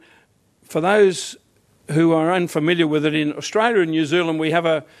one, for those who are unfamiliar with it, in Australia and New Zealand we have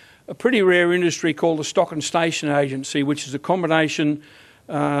a pretty rare industry called the Stock and Station Agency, which is a combination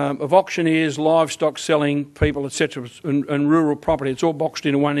of auctioneers, livestock selling people, etc., and rural property. It's all boxed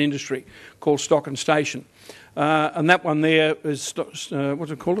into one industry called Stock and Station. And that one there is, what's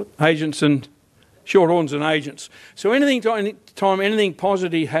it called? Agents and Shorthorns and agents. So anytime anything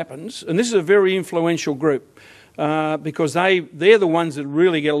positive happens, and this is a very influential group, because they're the ones that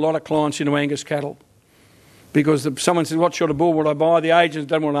really get a lot of clients into Angus cattle. Because someone says, what sort of bull would I buy? The agent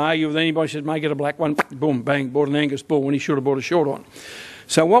doesn't want to argue with anybody, says, make it a black one. Boom, bang, bought an Angus bull when he should have bought a Shorthorn.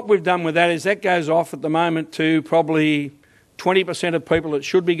 So what we've done with that is that goes off at the moment to probably 20% of people it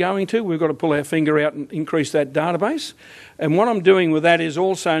should be going to. We've got to pull our finger out and increase that database. And what I'm doing with that is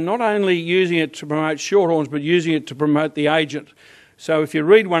also not only using it to promote Shorthorns, but using it to promote the agent. So if you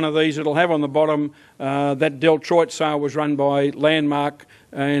read one of these, it'll have on the bottom that Detroit sale was run by Landmark,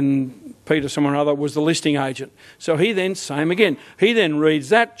 and Peter someone or other was the listing agent. So he then, same again, he then reads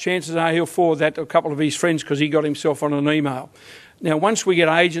that. Chances are he'll forward that to a couple of his friends because he got himself on an email. Now, once we get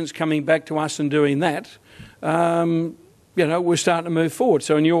agents coming back to us and doing that, you know, we're starting to move forward.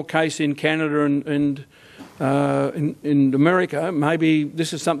 So in your case in Canada and in America, maybe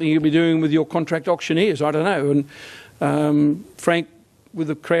this is something you'll be doing with your contract auctioneers, I don't know. And Frank, with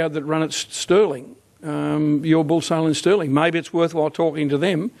the crowd that run at Sterling, your bull sale in Sterling, maybe it's worthwhile talking to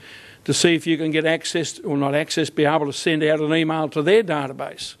them to see if you can get access, or not access, be able to send out an email to their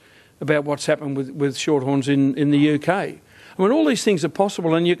database about what's happened with Shorthorns in the UK. I mean, all these things are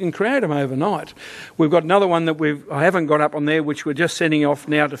possible, and you can create them overnight. We've got another one that I haven't got up on there, which we're just sending off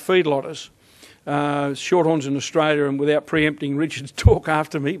now to feedlotters. Shorthorns in Australia, and without preempting Richard's talk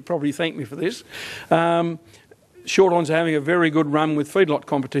after me, probably thank me for this. Shorthorns are having a very good run with feedlot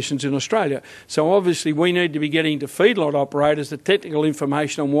competitions in Australia. So obviously we need to be getting to feedlot operators the technical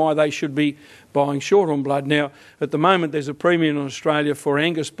information on why they should be buying Shorthorn blood. Now, at the moment there's a premium in Australia for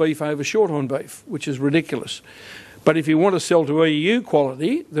Angus beef over Shorthorn beef, which is ridiculous. But if you want to sell to EU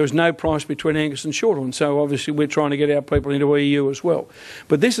quality, there's no price between Angus and Shorthorn. So obviously we're trying to get our people into EU as well.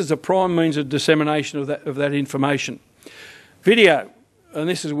 But this is a prime means of dissemination of that information. Video. And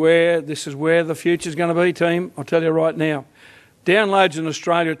this is where the future's going to be, team. I'll tell you right now. Downloads in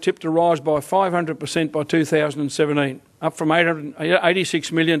Australia are tipped to rise by 500% by 2017, up from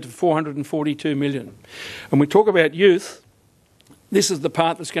 86 million to 442 million. And we talk about youth. This is the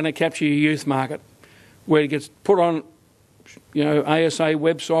part that's going to capture your youth market, where it gets put on, you know, ASA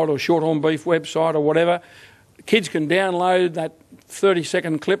website or Shorthorn Beef website or whatever. Kids can download that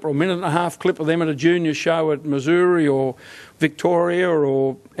 30-second clip or a minute and a half clip of them at a junior show at Missouri or Victoria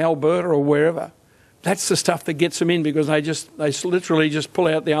or Alberta or wherever. That's the stuff that gets them in, because they literally just pull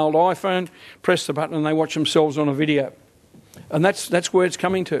out the old iPhone, press the button, and they watch themselves on a video. And that's where it's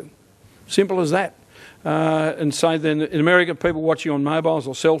coming to. Simple as that. And so then in America, people watching on mobiles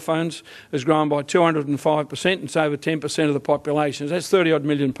or cell phones has grown by 205%, and it's over 10% of the population. That's 30 odd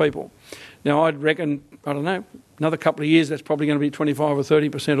million people. Now I'd reckon, I don't know, another couple of years that's probably going to be 25 or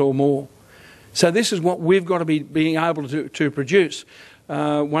 30% or more. So this is what we've got to be being able to produce.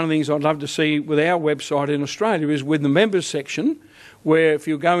 One of the things I'd love to see with our website in Australia is with the members section, where if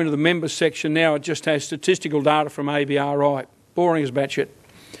you go into the members section now, it just has statistical data from ABRI. Boring as batshit.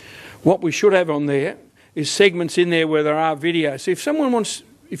 What we should have on there is segments in there where there are videos. So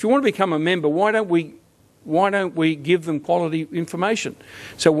if you want to become a member, why don't we give them quality information?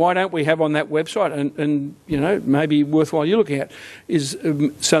 So why don't we have on that website, and you know, maybe worthwhile you looking at, is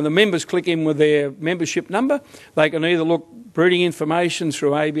so the members click in with their membership number. They can either look breeding information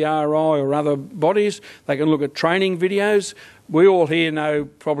through ABRI or other bodies. They can look at training videos. We all here know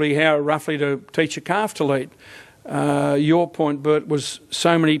probably how roughly to teach a calf to lead. Your point, Bert, was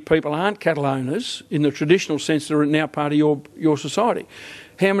so many people aren't cattle owners in the traditional sense that are now part of your society.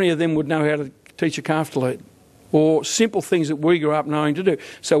 How many of them would know how to teach a calf to lead? Or simple things that we grew up knowing to do.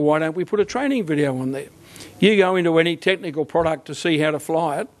 So why don't we put a training video on there? You go into any technical product to see how to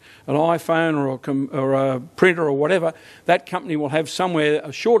fly it, an iPhone or a printer or whatever, that company will have somewhere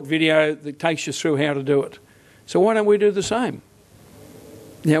a short video that takes you through how to do it. So why don't we do the same?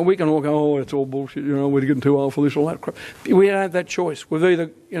 Now, we can all go, oh, it's all bullshit, you know, we're getting too old for this, all that crap. We don't have that choice. We've either,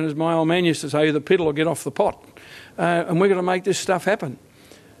 you know, as my old man used to say, either piddle or get off the pot. And we're going to make this stuff happen.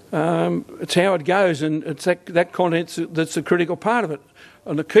 It's how it goes, and it's that content that's the critical part of it.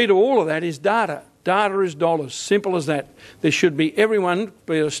 And the key to all of that is data. Data is dollars, simple as that. There should be everyone,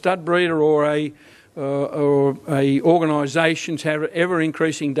 be it a stud breeder or a organisation, to have an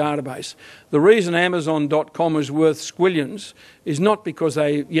ever-increasing database. The reason Amazon.com is worth squillions is not because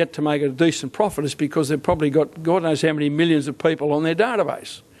they yet to make a decent profit, it's because they've probably got God knows how many millions of people on their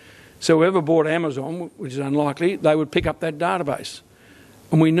database. So whoever bought Amazon, which is unlikely, they would pick up that database.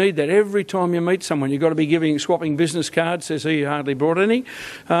 And we need that every time you meet someone. You've got to be swapping business cards, says he hardly brought any.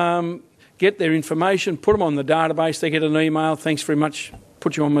 Get their information, put them on the database, they get an email, thanks very much,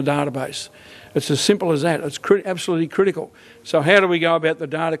 put you on my database. It's as simple as that. It's absolutely critical. So how do we go about the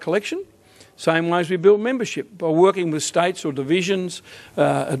data collection? Same way as we build membership, by working with states or divisions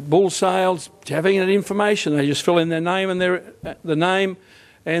at bull sales, having that information. They just fill in their name and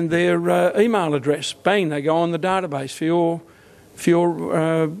their email address. Bang, they go on the database for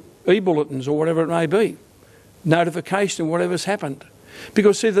your e-bulletins or whatever it may be. Notification of whatever's happened.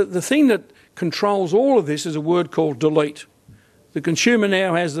 Because see, the thing that controls all of this is a word called delete. The consumer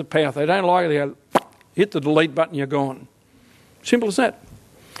now has the power. If they don't like it, they go, hit the delete button, you're gone. Simple as that.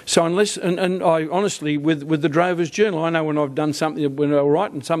 So unless, and I honestly, with the Drover's Journal, I know when I've done something that went all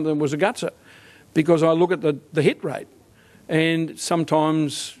right and something that was a gutser, because I look at the hit rate, and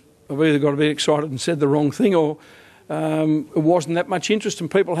sometimes I've either got a bit excited and said the wrong thing, or it wasn't that much interest and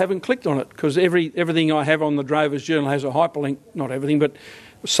people haven't clicked on it, because everything I have on the Drover's Journal has a hyperlink. Not everything, but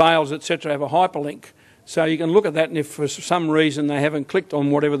sales, etc. have a hyperlink. So you can look at that, and if for some reason they haven't clicked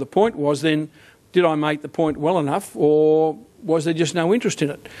on whatever the point was, then did I make the point well enough, or was there just no interest in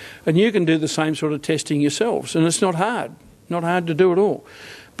it? And you can do the same sort of testing yourselves, and it's not hard to do at all.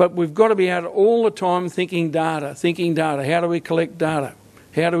 But we've got to be out all the time thinking data. How do we collect data?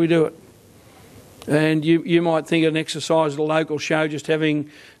 How do we do it? And you might think an exercise at a local show, just having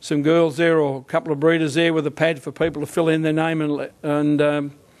some girls there or a couple of breeders there with a pad for people to fill in their name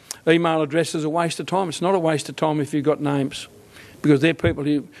and email address, is a waste of time. It's not a waste of time if you've got names, because they're people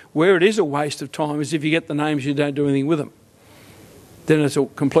who, where it is a waste of time is if you get the names, you don't do anything with them. Then it's a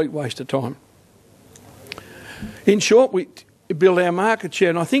complete waste of time. In short, we build our market share,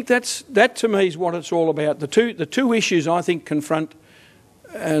 and I think that to me is what it's all about. The two issues I think confront,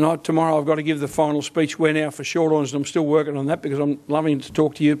 and tomorrow I've got to give the final speech where now for Shorthorns, and I'm still working on that because I'm loving to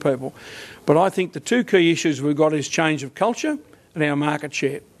talk to you people. But I think the two key issues we've got is change of culture and our market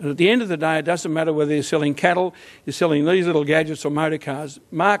share. And at the end of the day, it doesn't matter whether you're selling cattle, you're selling these little gadgets or motor cars.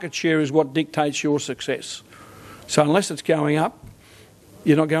 Market share is what dictates your success. So unless it's going up,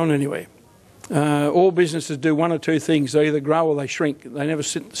 you're not going anywhere. All businesses do one or two things. They either grow or they shrink. They never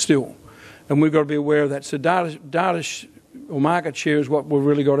sit still. And we've got to be aware of that. So data or market share is what we've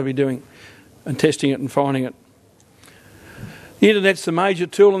really got to be doing, and testing it and finding it. The internet's the major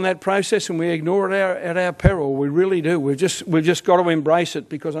tool in that process, and we ignore it at our peril. We really do. We've just got to embrace it,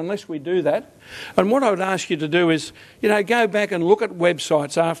 because unless we do that, and what I would ask you to do is, go back and look at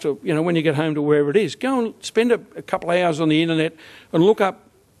websites after, when you get home to wherever it is. Go and spend a couple of hours on the internet and look up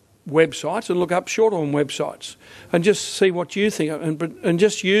websites and look up Shorthorn websites and just see what you think, and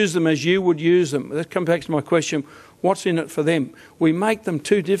just use them as you would use them. That comes back to my question, what's in it for them? We make them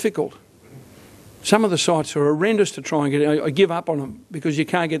too difficult. Some of the sites are horrendous to try and get. I give up on them because you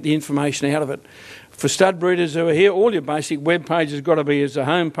can't get the information out of it. For stud breeders who are here, all your basic web page has got to be as a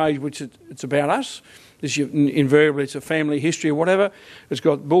home page, which it's about us. Invariably, it's a family history or whatever. It's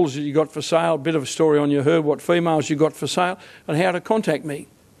got bulls that you got for sale, a bit of a story on your herd, what females you got for sale, and how to contact me.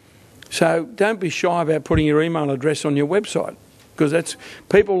 So don't be shy about putting your email address on your website, because that's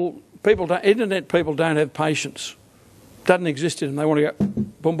internet people don't have patience. Doesn't exist in them. They want to go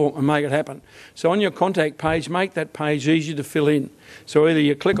boom boom and make it happen. So on your contact page, make that page easy to fill in. So either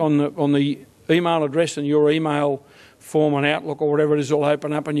you click on the email address and your email form on Outlook or whatever it is will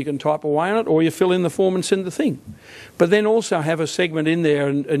open up and you can type away on it, or you fill in the form and send the thing. But then also have a segment in there,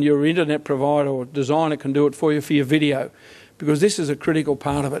 and your internet provider or designer can do it for you for your video, because this is a critical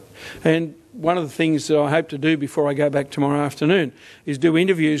part of it. And one of the things that I hope to do before I go back tomorrow afternoon is do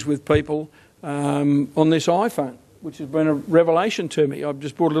interviews with people on this iPhone, which has been a revelation to me. I've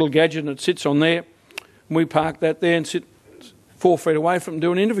just bought a little gadget and it sits on there, and we park that there and sit 4 feet away from it and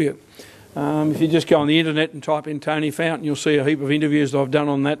do an interview. If you just go on the internet and type in Tony Fountain, you'll see a heap of interviews that I've done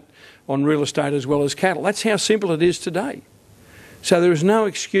on that, on real estate as well as cattle. That's how simple it is today. So there is no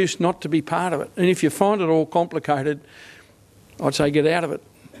excuse not to be part of it. And if you find it all complicated, I'd say get out of it,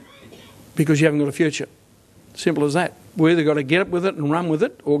 because you haven't got a future. Simple as that. We either got to get up with it and run with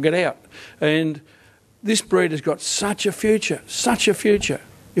it, or get out. And this breed has got such a future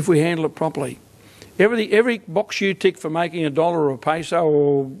if we handle it properly. Every box you tick for making $1 or a peso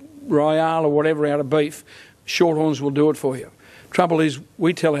or Royale or whatever out of beef, Shorthorns will do it for you. Trouble is,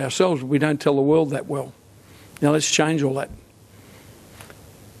 we tell ourselves, but we don't tell the world that well. Now let's change all that.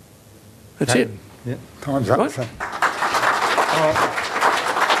 That's it. Yeah, time's up. Right? So.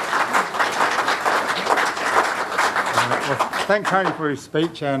 Well, thank Tony for his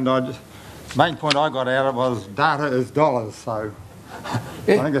speech, and main point I got out of it was data is dollars, so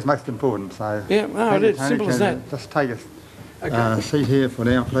Yeah. I think it's most important. So Yeah, no, it is simple as that. Just take a seat here for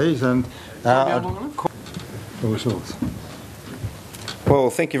now, please, and all sorts. Well,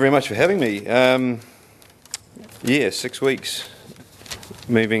 thank you very much for having me. Yeah, 6 weeks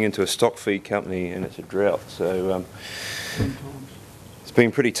moving into a stock feed company, and it's a drought, so it's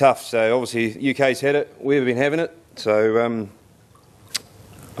been pretty tough. So obviously UK's had it, we've been having it, so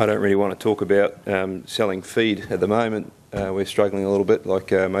I don't really want to talk about selling feed at the moment. We're struggling a little bit,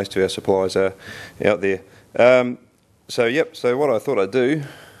 like most of our suppliers are out there. So what I thought I'd do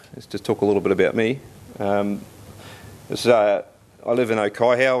is just talk a little bit about me. I live in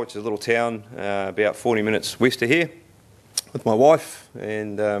Okaihau, which is a little town about 40 minutes west of here, with my wife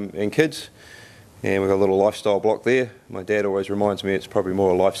and kids, and we've got a little lifestyle block there. My dad always reminds me it's probably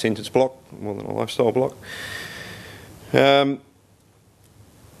more a life sentence block more than a lifestyle block. I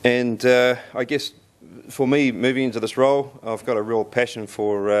guess for me, moving into this role, I've got a real passion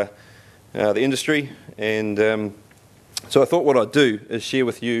for the industry, and so I thought what I'd do is share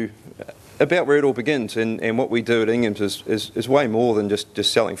with you about where it all begins, and what we do at Ingham's is way more than just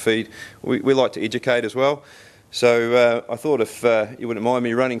selling feed. We like to educate as well. So I thought if you wouldn't mind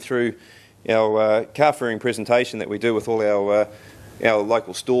me running through our calf rearing presentation that we do with all our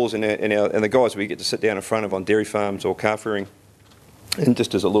local stores and the guys we get to sit down in front of on dairy farms or calf rearing, and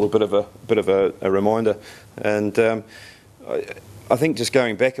just as a little bit of a reminder. And I think just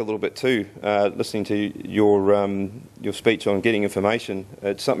going back a little bit too, listening to your speech on getting information,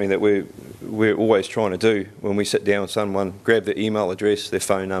 it's something that we're always trying to do when we sit down with someone, grab their email address, their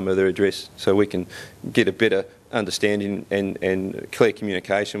phone number, their address, so we can get a better understanding and clear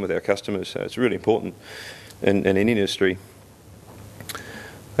communication with our customers. So it's really important in any industry.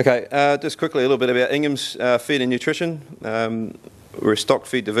 Okay, just quickly a little bit about Ingham's Feed and Nutrition. We're a stock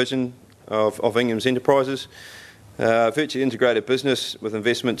feed division of Ingham's Enterprises. Virtually integrated business with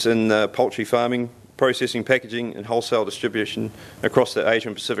investments in poultry farming, processing, packaging and wholesale distribution across the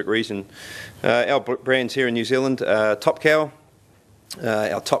Asian Pacific region. Our brands here in New Zealand, Top Cow,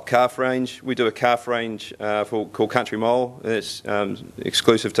 our top calf range. We do a calf range called Country Mile. It's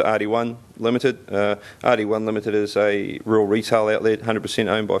exclusive to RD1 Limited. RD1 Limited is a rural retail outlet, 100%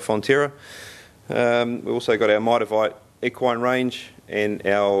 owned by Fonterra. We've also got our Mitavite equine range and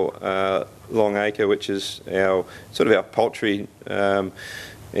our Long Acre, which is our poultry and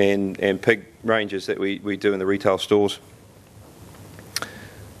pig ranges that we do in the retail stores.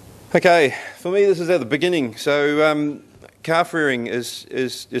 Okay, for me this is at the beginning. So calf rearing is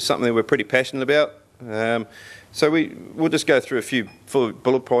something that we're pretty passionate about. So we'll just go through a few full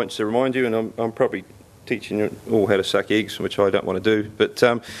bullet points to remind you, and I'm probably teaching you all how to suck eggs, which I don't want to do. But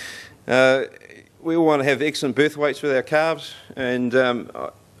we all want to have excellent birth weights with our calves, and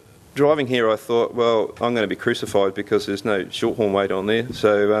driving here I thought, well, I'm going to be crucified because there's no Shorthorn weight on there,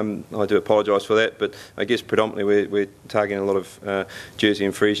 so I do apologise for that, but I guess predominantly we're targeting a lot of Jersey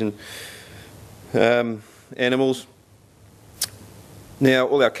and Friesian animals. Now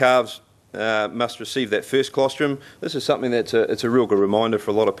all our calves must receive that first colostrum. This is something that's it's a real good reminder for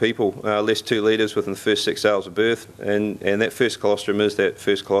a lot of people. Less 2 litres within the first 6 hours of birth, and that first colostrum is that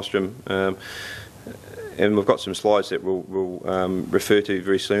first colostrum. And we've got some slides that we'll refer to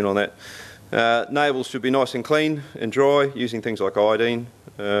very soon on that. Navels should be nice and clean and dry, using things like iodine,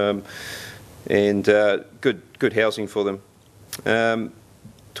 and good housing for them.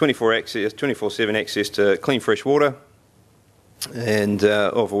 24/7 access to clean fresh water, and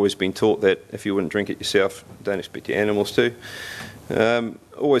I've always been taught that if you wouldn't drink it yourself, don't expect your animals to.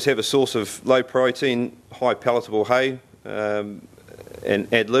 Always have a source of low protein, high palatable hay, and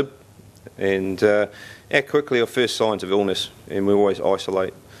ad lib, and act quickly on first signs of illness, and we always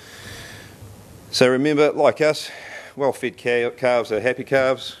isolate. So remember, like us, well-fed calves are happy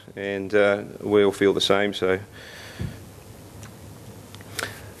calves, and we all feel the same. So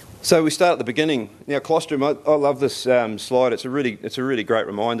we start at the beginning. Now colostrum, I love this slide. It's a really great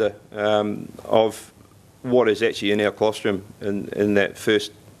reminder of what is actually in our colostrum in that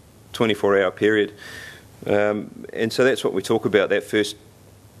first 24-hour period, and so that's what we talk about, that first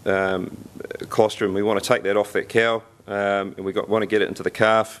colostrum. We want to take that off that cow, and we want to get it into the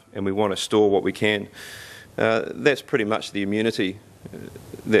calf, and we want to store what we can. That's pretty much the immunity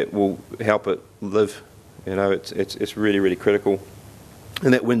that will help it live. You know, it's really critical,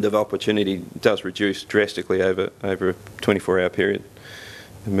 and that window of opportunity does reduce drastically over a 24-hour period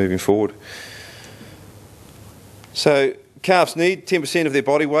and moving forward. So calves need 10% of their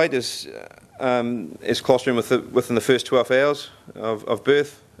body weight as colostrum within the first 12 hours of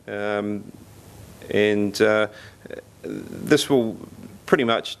birth. And this will pretty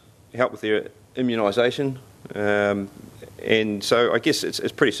much help with their immunisation, and so I guess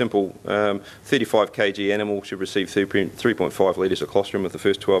it's pretty simple. 35 kg animal should receive 3.5 litres of colostrum with the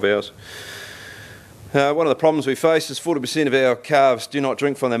first 12 hours. One of the problems we face is 40% of our calves do not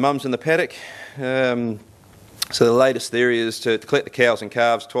drink from their mums in the paddock. So the latest theory is to collect the cows and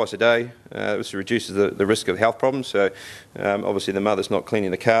calves twice a day. This reduces the risk of health problems. So obviously the mother's not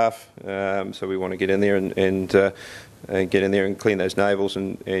cleaning the calf, so we want to get in there and get in there and clean those navels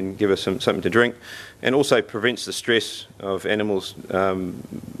and give us something to drink, and also prevents the stress of animals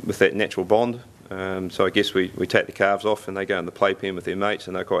with that natural bond. So I guess we take the calves off and they go in the playpen with their mates,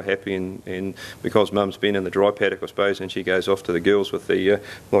 and they're quite happy, and because mum's been in the dry paddock, I suppose, and she goes off to the girls with the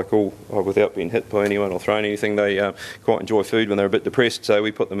without being hit by anyone or thrown anything, they quite enjoy food when they're a bit depressed, so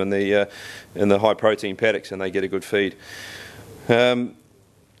we put them in the high protein paddocks and they get a good feed. So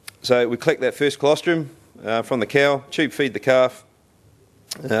we collect that first colostrum from the cow, tube feed the calf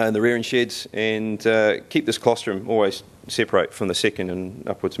in the rearing sheds, and keep this colostrum always separate from the second and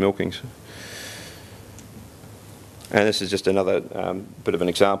upwards milkings. And this is just another bit of an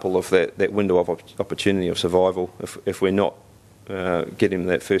example of that window of opportunity of survival. If we're not getting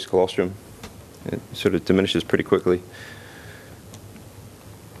that first colostrum, it sort of diminishes pretty quickly.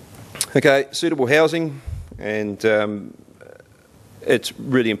 Okay, suitable housing, and it's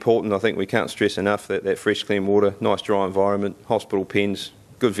really important. I think we can't stress enough that fresh, clean water, nice dry environment, hospital pens,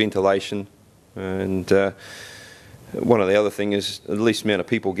 good ventilation, and one of the other things is the least amount of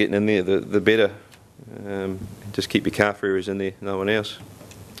people getting in there, the better. Just keep your car ferries in there, no one else.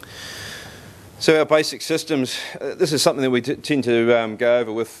 So our basic systems, this is something that we tend to go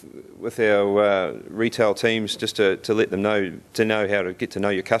over with our retail teams, just to let them know how to get to know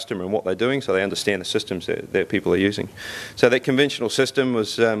your customer and what they're doing, so they understand the systems that people are using. So that conventional system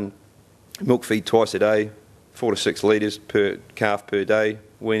was milk feed twice a day, 4 to 6 litres per calf per day,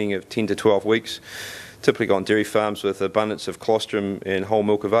 weaning of 10 to 12 weeks, typically on dairy farms with abundance of colostrum and whole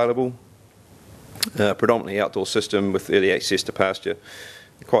milk available. Predominantly outdoor system with early access to pasture.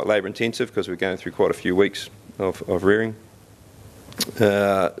 Quite labour intensive because we're going through quite a few weeks of rearing.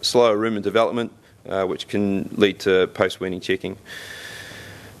 Slower rumen development, which can lead to post-weaning checking.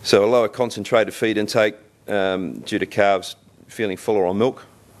 So a lower concentrated feed intake due to calves feeling fuller on milk.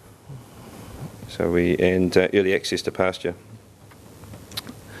 So and early access to pasture.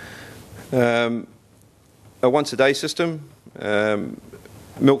 A once a day system,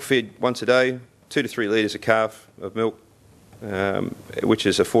 milk fed once a day, 2 to 3 litres a calf of milk, which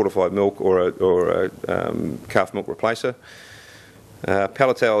is a fortified milk or a calf milk replacer.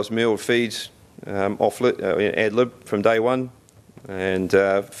 Palletized meal feeds ad lib from day one, and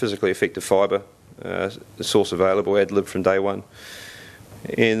physically effective fibre, the source available ad lib from day one.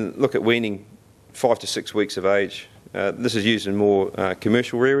 And look at weaning 5 to 6 weeks of age. This is used in more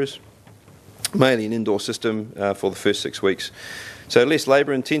commercial rearers, mainly an indoor system for the first 6 weeks. So less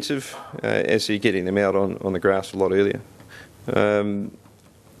labour intensive as you're getting them out on the grass a lot earlier.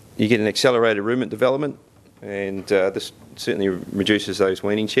 You get an accelerated rumen development, and this certainly reduces those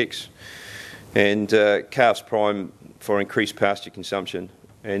weaning checks. And calves prime for increased pasture consumption.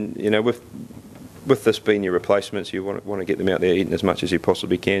 And you know, with this being your replacements, you want to get them out there eating as much as you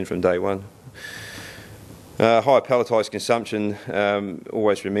possibly can from day one. High palletised consumption,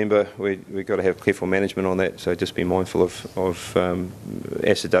 always remember we've got to have careful management on that, so just be mindful of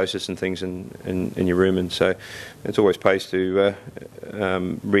acidosis and things in your rumen. So it always pays to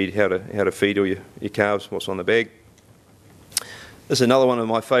read how to feed all your calves, what's on the bag. This is another one of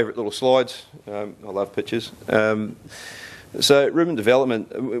my favourite little slides. I love pictures. So rumen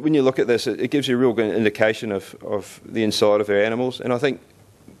development, when you look at this, it gives you a real good indication of the inside of our animals, and I think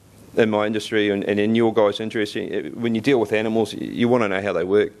in my industry and in your guys' interest, when you deal with animals, you want to know how they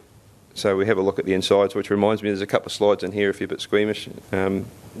work. So we have a look at the insides, which reminds me there's a couple of slides in here if you're a bit squeamish.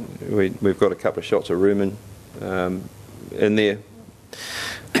 We've got a couple of shots of rumen in there.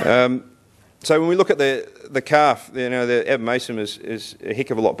 So when we look at the calf, you know, the abomasum is a heck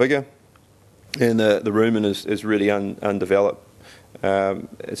of a lot bigger, and the rumen is really undeveloped.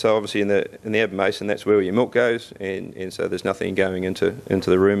 So obviously in the abomasum, that's where your milk goes, and so there's nothing going into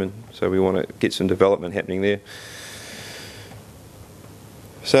the rumen. So we want to get some development happening there.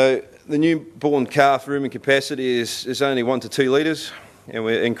 So the newborn calf rumen capacity is only 1 to 2 litres, and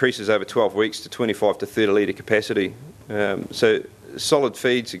it increases over 12 weeks to 25 to 30 litre capacity. So solid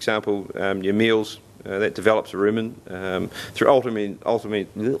feeds, example, your meals, that develops a rumen through altering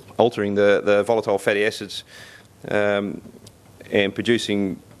the volatile fatty acids and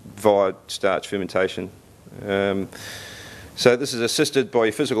producing via starch fermentation. So this is assisted by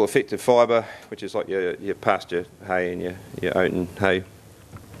your physical effective fibre, which is like your pasture hay and your oaten hay.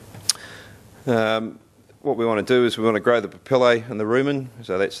 What we want to do is we want to grow the papillae and the rumen.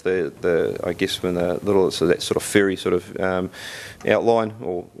 So that's I guess when the little, so that sort of furry sort of outline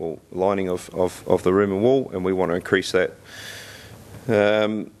or lining of the rumen wall, and we want to increase that.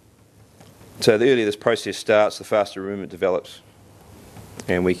 So the earlier this process starts, the faster rumen develops,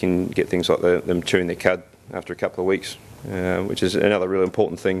 and we can get things like them chewing their cud after a couple of weeks, which is another really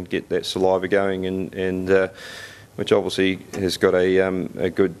important thing, get that saliva going, and which obviously has got a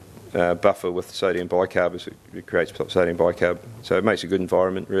good buffer with sodium bicarb, it creates sodium bicarb. So it makes a good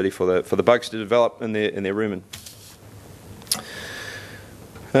environment really for the bugs to develop in their rumen.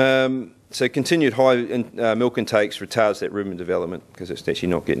 So continued high milk intakes retards that rumen development because it's actually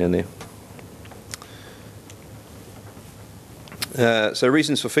not getting in there. So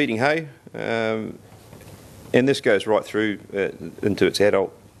reasons for feeding hay, and this goes right through into its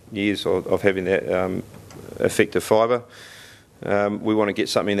adult years of having that effective fibre. We want to get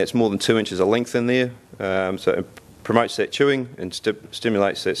something that's more than 2 inches of length in there, so it promotes that chewing and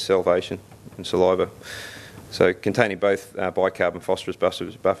stimulates that salivation and saliva. So containing both bicarb and phosphorus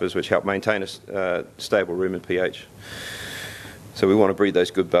buffers, which help maintain a stable rumen pH. So we want to breed those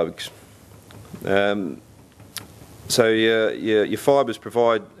good bugs. So your fibres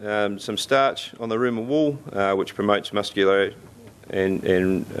provide some starch on the rumen wall, which promotes muscular and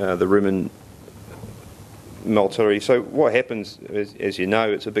the rumen motility. So what happens, as you know,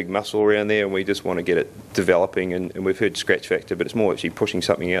 it's a big muscle around there, and we just want to get it developing. And we've heard scratch factor, but it's more actually pushing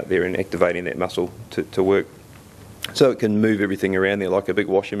something out there and activating that muscle to work. So it can move everything around there like a big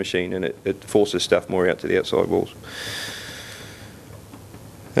washing machine, and it forces stuff more out to the outside walls.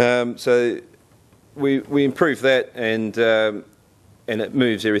 So we improve that, and it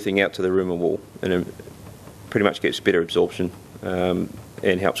moves everything out to the rumen wall, and it pretty much gets better absorption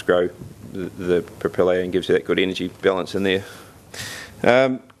and helps grow the papillae and gives you that good energy balance in there.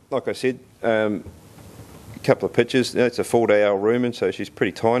 Like I said, a couple of pictures. That's a 4-day-old rumen, so she's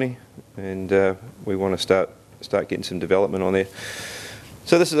pretty tiny, and we want to start getting some development on there.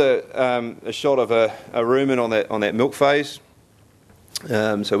 So this is a shot of a rumen on that milk phase.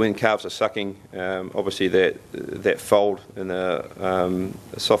 So when calves are sucking, obviously that fold in the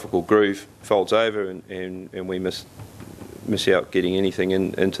esophageal groove folds over, and we miss out getting anything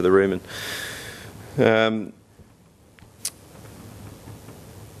into the rumen.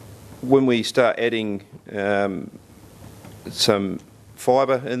 When we start adding some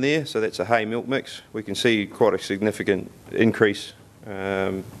fibre in there, so that's a hay milk mix, we can see quite a significant increase,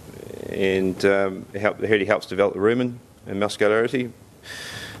 and it really helps develop the rumen and muscularity,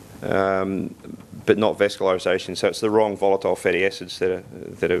 but not vascularisation. So it's the wrong volatile fatty acids that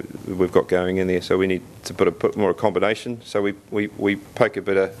we've got going in there. So we need to put more a combination. So we poke a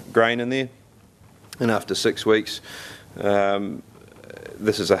bit of grain in there, and after 6 weeks,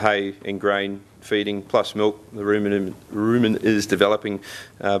 this is a hay and grain feeding plus milk. The rumen is developing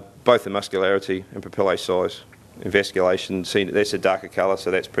both the muscularity and papillae size and vasculation. See, that's a darker colour, so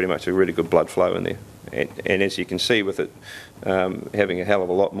that's pretty much a really good blood flow in there. And as you can see, with it having a hell of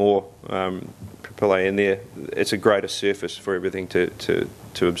a lot more papillae in there, it's a greater surface for everything to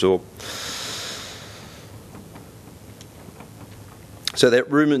absorb. So that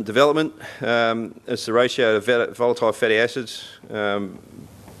rumen development is the ratio of volatile fatty acids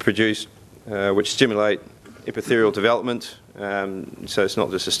produced, which stimulate epithelial development. So it's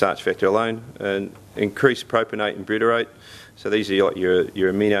not just a starch factor alone. And increased propionate and butyrate. So these are like your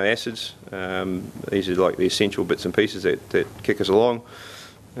amino acids. These are like the essential bits and pieces that kick us along.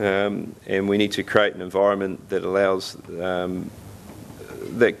 And we need to create an environment that allows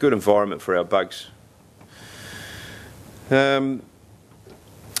that good environment for our bugs.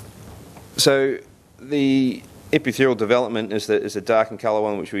 So the epithelial development is the dark in colour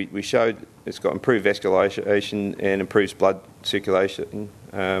one, which we showed. It's got improved vascularization and improves blood circulation,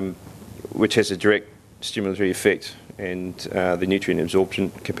 which has a direct stimulatory effect, and the nutrient absorption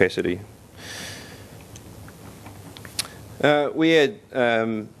capacity. We add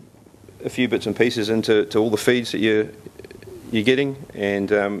a few bits and pieces into all the feeds that you're getting, and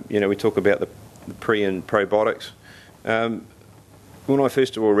we talk about the pre and probiotics. When I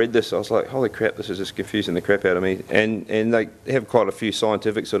first of all read this, I was like, holy crap, this is just confusing the crap out of me. And they have quite a few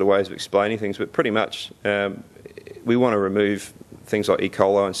scientific sort of ways of explaining things, but pretty much we want to remove things like E.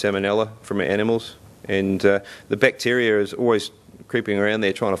 coli and Salmonella from our animals. And the bacteria is always creeping around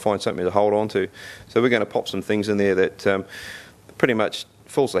there trying to find something to hold on to. So we're going to pop some things in there that pretty much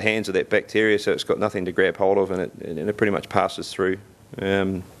fills the hands of that bacteria, so it's got nothing to grab hold of, and it pretty much passes through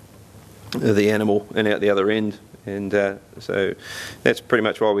the animal and out the other end. And so that's pretty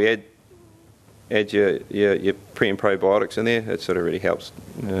much why we add your pre and probiotics in there. It sort of really helps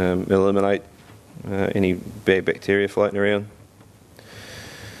eliminate any bad bacteria floating around.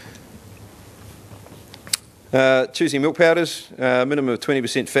 Choosing milk powders, minimum of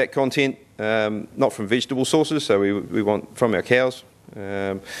 20% fat content, not from vegetable sources, so we want from our cows,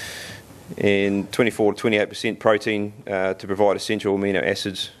 and 24 to 28% protein to provide essential amino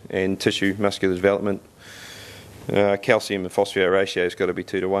acids and tissue muscular development. Calcium and phosphate ratio has got to be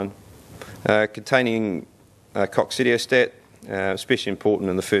 2 to 1. Containing coccidiostat, especially important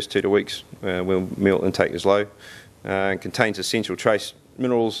in the first 2 weeks when milk intake is low. Contains essential trace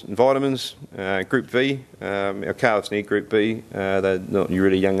minerals and vitamins. Group V, our calves need Group B. They're not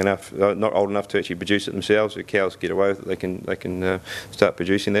really young enough, not old enough to actually produce it themselves. The cows get away with it. They can start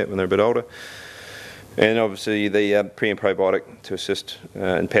producing that when they're a bit older. And obviously the pre and probiotic to assist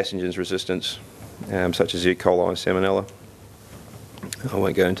in pathogens resistance, such as E. coli and Salmonella. I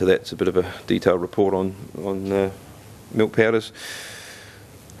won't go into that. It's a bit of a detailed report on milk powders.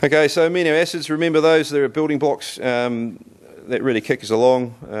 Okay, so amino acids, remember those. They're building blocks that really kick us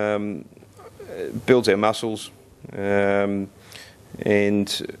along, builds our muscles, and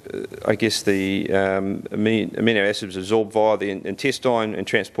I guess the amino acids absorbed via the intestine and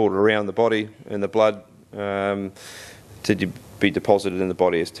transported around the body and the blood to be deposited in the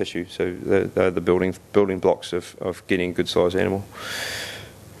body as tissue. So they're the building blocks of getting a good sized animal.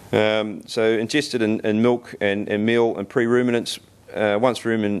 So ingested in milk and meal and pre-ruminants. Once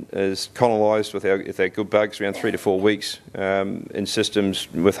rumen is colonised with our good bugs, around 3 to 4 weeks, in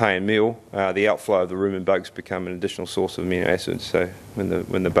systems with hay and meal, the outflow of the rumen bugs become an additional source of amino acids. So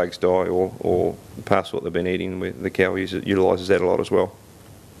when the bugs die or past what they've been eating, the cow utilises that a lot as well.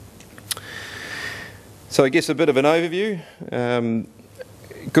 So I guess a bit of an overview.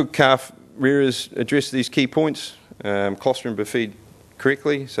 Good calf rearers address these key points. Colostrum per feed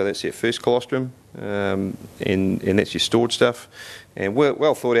correctly, so that's your first colostrum, and that's your stored stuff. And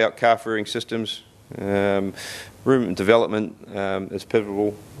well thought out calf rearing systems. Ruminant development is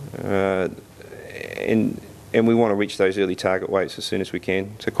pivotal, and we want to reach those early target weights as soon as we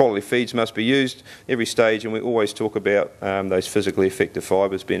can. So quality feeds must be used every stage, and we always talk about those physically effective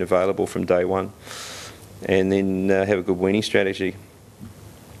fibres being available from day one, and then have a good weaning strategy.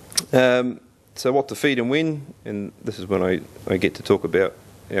 So what to feed and when, and this is when I get to talk about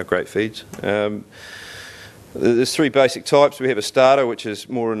our great feeds. There's 3 basic types. We have a starter, which is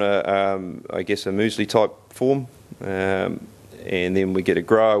more in I guess a muesli type form, and then we get a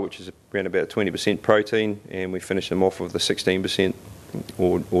grower, which is around about 20% protein, and we finish them off with the 16%,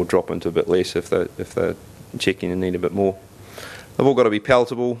 or drop into a bit less if they're checking and need a bit more. They've all got to be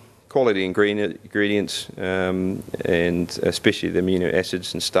palatable, quality ingredients, and especially the amino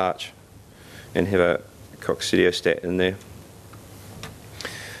acids and starch, and have a coccidiostat in there.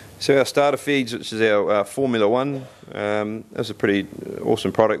 So our starter feeds, which is our Formula 1, that's a pretty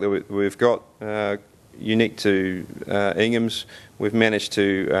awesome product that we've got. Unique to Ingham's, we've managed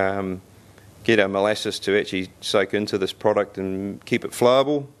to get our molasses to actually soak into this product and keep it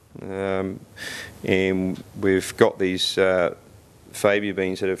flowable. And we've got these Fabia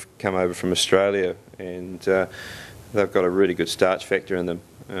beans that have come over from Australia, and they've got a really good starch factor in them.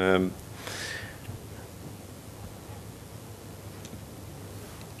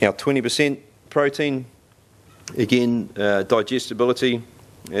 Our 20% protein, again, digestibility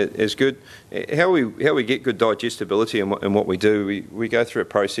is good. How we get good digestibility in what we do, we go through a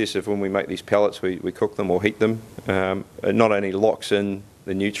process of when we make these pellets, we cook them or heat them. It not only locks in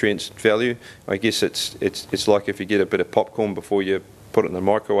the nutrients value, I guess it's like if you get a bit of popcorn before you put it in the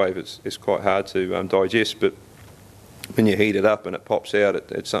microwave, it's quite hard to digest, but when you heat it up and it pops out,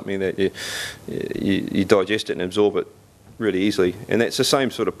 it's something that you digest it and absorb it really easily. And that's the same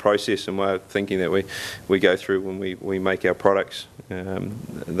sort of process and way of thinking that we go through when we make our products.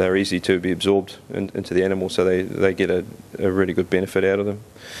 They're easy to be absorbed into the animal, so they get a really good benefit out of them.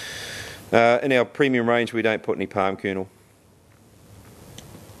 In our premium range, we don't put any palm kernel.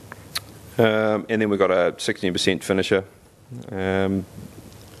 And then we've got a 16% finisher,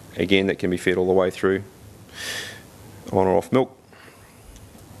 again, that can be fed all the way through, on or off milk.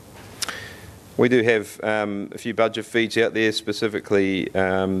 We do have a few budget feeds out there. Specifically,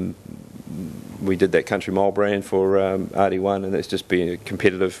 we did that Country Mile brand for RD1, and that's just being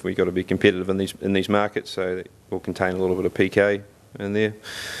competitive. We've got to be competitive in these markets, so it will contain a little bit of PK in there,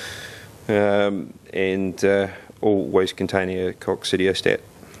 and always containing a coccidiostat.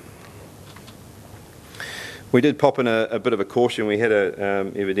 We did pop in a bit of a caution. We had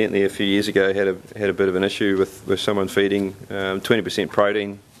evidently a few years ago had a bit of an issue with someone feeding 20%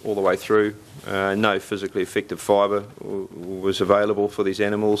 protein all the way through. No physically effective fibre was available for these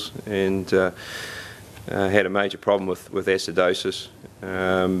animals, and had a major problem with acidosis.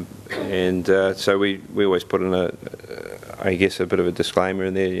 So we always put in I guess a bit of a disclaimer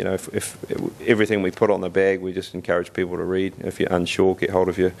in there. You know, if everything we put on the bag, we just encourage people to read. If you're unsure, get hold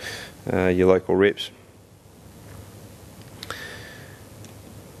of your local reps.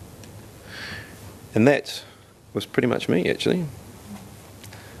 And that was pretty much me, actually.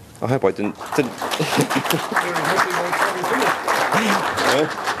 I hope I didn't.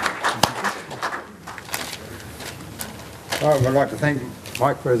 Well, I'd like to thank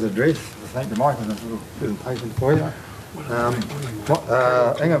Mike for his address. Thank you, Mike, for this little presentation for you.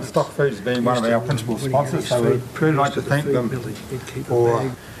 Ingham Stock Foods has been one of our principal sponsors, so we'd really like to thank them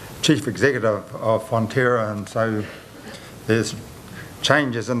for Chief Executive of Fonterra, and so there's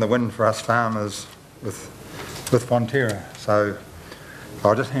changes in the wind for us farmers with Fonterra. So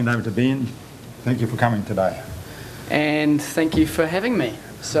I'll just hand over to Ben. Thank you for coming today. And thank you for having me.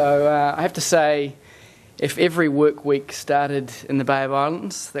 So I have to say, if every work week started in the Bay of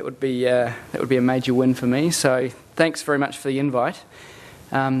Islands, that would be a major win for me. So thanks very much for the invite.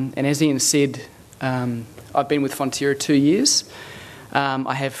 And as Ian said, I've been with Fonterra 2 years.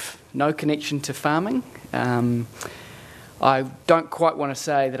 I have no connection to farming. I don't quite want to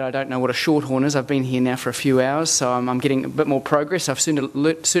say that I don't know what a Shorthorn is. I've been here now for a few hours, so I'm getting a bit more progress. I've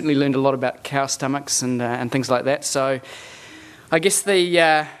certainly learned a lot about cow stomachs and things like that. So I guess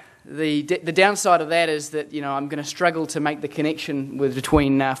the downside of that is that, you know, I'm going to struggle to make the connection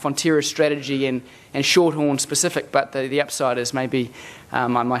between Fonterra's strategy and Shorthorn specific, but the upside is maybe I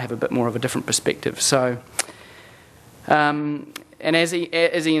might have a bit more of a different perspective. So, and as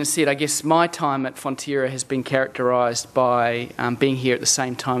Ian said, I guess my time at Fonterra has been characterised by being here at the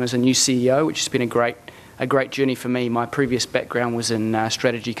same time as a new CEO, which has been a great journey for me. My previous background was in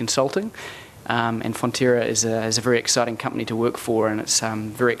strategy consulting. And Fonterra is a very exciting company to work for, and it's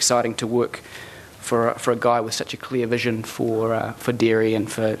very exciting to work for a guy with such a clear vision for dairy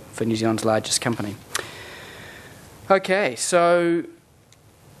and for New Zealand's largest company. Okay, so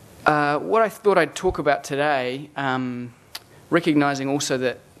what I thought I'd talk about today, recognising also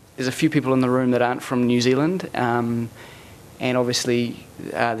that there's a few people in the room that aren't from New Zealand, and obviously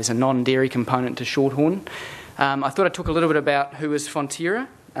there's a non-dairy component to Shorthorn. I thought I'd talk a little bit about who is Fonterra,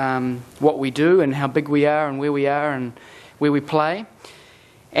 what we do and how big we are and where we play,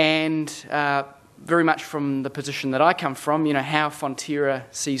 and very much from the position that I come from, you know, how Fonterra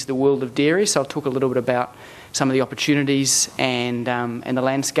sees the world of dairy. So I'll talk a little bit about some of the opportunities and the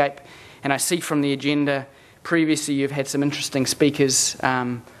landscape. And I see from the agenda previously you've had some interesting speakers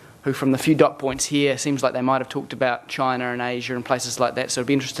who, from the few dot points here, seems like they might have talked about China and Asia and places like that. So it'd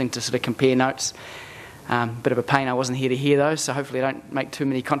be interesting to sort of compare notes. Bit of a pain I wasn't here to hear those, so hopefully I don't make too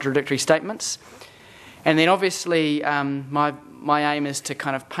many contradictory statements. And then obviously my aim is to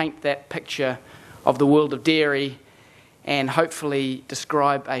kind of paint that picture of the world of dairy and hopefully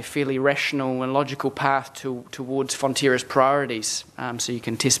describe a fairly rational and logical path towards Fonterra's priorities, so you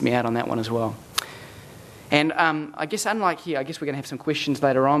can test me out on that one as well. And I guess unlike here, I guess we're going to have some questions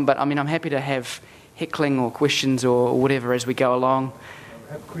later on, but I mean I'm happy to have heckling or questions or whatever as we go along.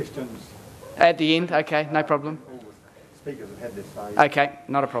 I have questions. At the end, okay, no problem. All the speakers have had their say. Okay,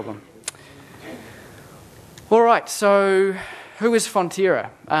 not a problem. All right, so who is Fonterra?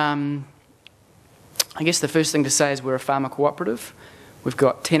 I guess the first thing to say is we're a farmer cooperative. We've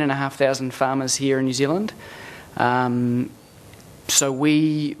got 10,500 farmers here in New Zealand. So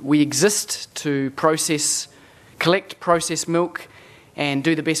we exist to collect, process milk and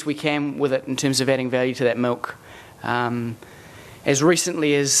do the best we can with it in terms of adding value to that milk. As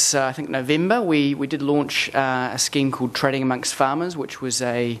recently as, I think, November, we did launch a scheme called Trading Amongst Farmers, which was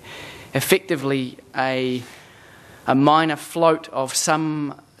effectively a minor float of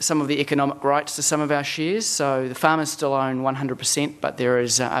some of the economic rights to some of our shares. So the farmers still own 100%, but there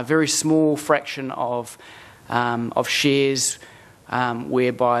is a very small fraction of shares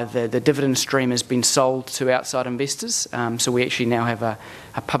whereby the dividend stream has been sold to outside investors. So we actually now have a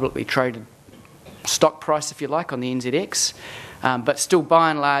publicly traded stock price, if you like, on the NZX. But still, by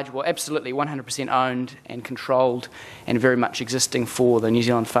and large, well, absolutely 100% owned and controlled and very much existing for the New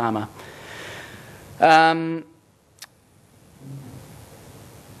Zealand farmer.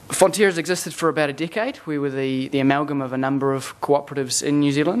 Fonterra has existed for about a decade. We were the amalgam of a number of cooperatives in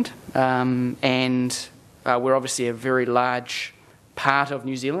New Zealand, and we're obviously a very large part of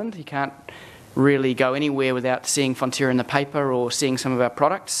New Zealand. You can't really go anywhere without seeing Fonterra in the paper or seeing some of our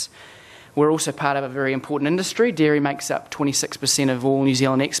products. We're also part of a very important industry. Dairy makes up 26% of all New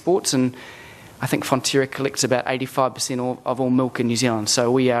Zealand exports, and I think Fonterra collects about 85% of all milk in New Zealand, so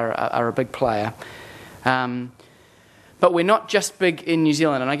we are a big player. But we're not just big in New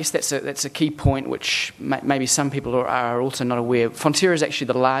Zealand, and I guess that's a key point which maybe some people are also not aware. Fonterra is actually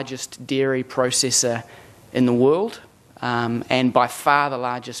the largest dairy processor in the world, and by far the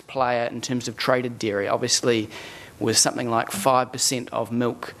largest player in terms of traded dairy, obviously with something like 5% of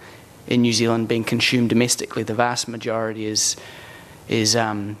milk in New Zealand being consumed domestically. The vast majority is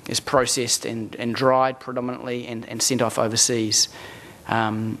processed and dried predominantly and sent off overseas.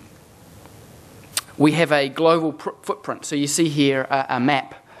 We have a global footprint. So you see here a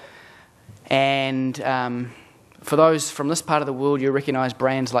map, and for those from this part of the world, you recognise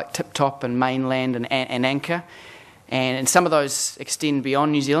brands like Tip Top and Mainland and Anchor. And some of those extend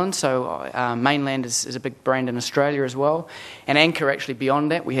beyond New Zealand, so Mainland is a big brand in Australia as well. And Anchor actually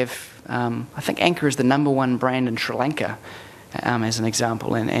beyond that, we have, I think Anchor is the #1 brand in Sri Lanka, as an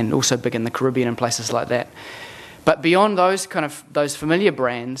example, and also big in the Caribbean and places like that. But beyond those familiar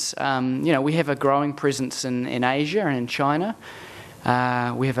brands, you know, we have a growing presence in Asia and in China.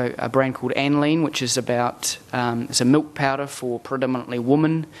 We have a brand called Anlean, which is it's a milk powder for predominantly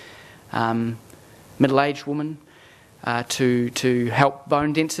women, middle-aged women. To help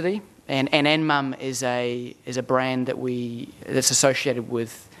bone density, and Anmum is a brand that's associated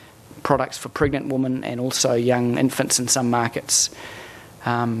with products for pregnant women and also young infants in some markets.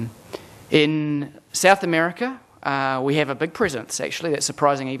 In South America, we have a big presence, actually. That's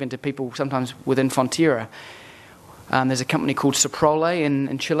surprising even to people sometimes within Fonterra. There's a company called Soprole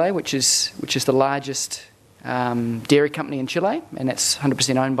in Chile, which is the largest dairy company in Chile, and that's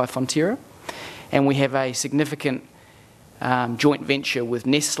 100% owned by Fonterra. And we have a significant joint venture with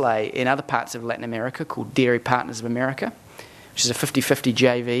Nestle in other parts of Latin America called Dairy Partners of America, which is a 50-50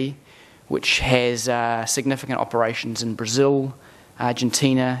 JV, which has significant operations in Brazil,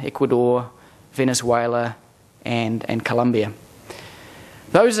 Argentina, Ecuador, Venezuela, and Colombia.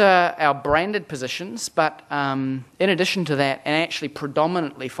 Those are our branded positions, but in addition to that, and actually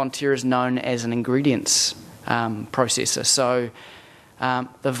predominantly Fonterra is known as an ingredients processor. So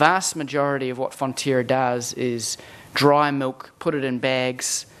the vast majority of what Fonterra does is dry milk, put it in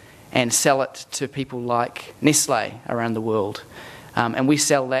bags, and sell it to people like Nestle around the world. And we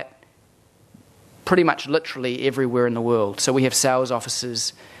sell that pretty much literally everywhere in the world. So we have sales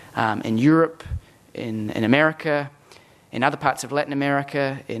offices in Europe, in America, in other parts of Latin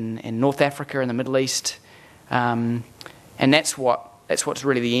America, in North Africa, in the Middle East. And that's what's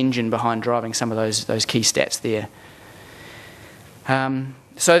really the engine behind driving some of those key stats there.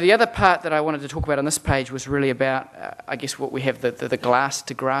 So the other part that I wanted to talk about on this page was really about, I guess, what we have, the glass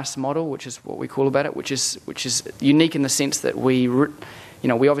to grass model, which is what we call about it, which is unique in the sense that we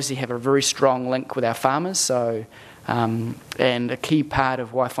obviously have a very strong link with our farmers. So, and a key part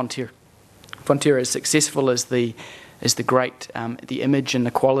of why Fonterra is successful is the great the image and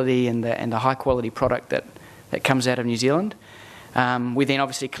the quality and the high quality product that comes out of New Zealand. We then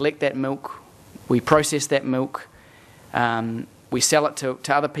obviously collect that milk, we process that milk. We sell it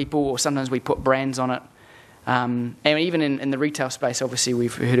to other people, or sometimes we put brands on it. And even in the retail space, obviously,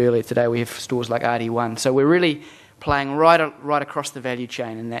 we've heard earlier today, we have stores like RD1. So we're really playing right across the value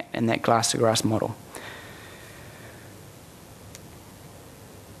chain in that glass-to-grass model.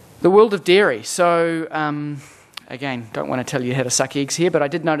 The world of dairy. So, again, don't want to tell you how to suck eggs here, but I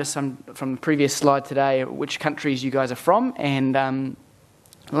did notice from the previous slide today which countries you guys are from, and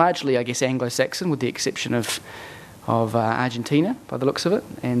largely, I guess, Anglo-Saxon, with the exception of Argentina, by the looks of it,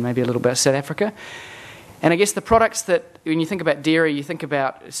 and maybe a little bit of South Africa. And I guess the products that, when you think about dairy, you think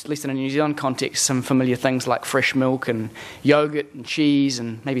about, at least in a New Zealand context, some familiar things like fresh milk and yogurt and cheese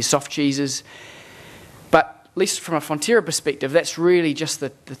and maybe soft cheeses. But at least from a Fonterra perspective, that's really just the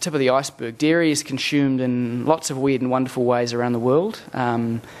tip of the iceberg. Dairy is consumed in lots of weird and wonderful ways around the world.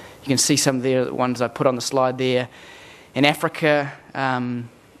 You can see some of the ones I put on the slide there. In Africa,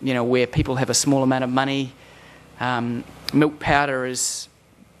 where people have a small amount of money, milk powder is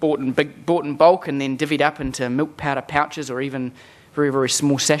bought in bulk and then divvied up into milk powder pouches or even very, very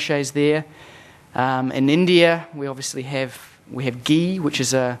small sachets there. In India, we obviously have ghee, which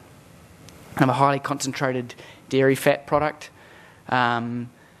is a highly concentrated dairy fat product. I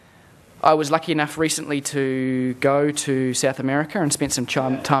was lucky enough recently to go to South America and spent some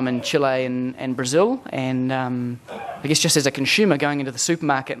time in Chile and Brazil. And I guess just as a consumer, going into the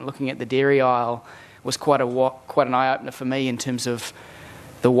supermarket and looking at the dairy aisle was quite an eye-opener for me in terms of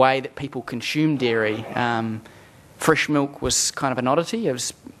the way that people consume dairy. Fresh milk was kind of an oddity. It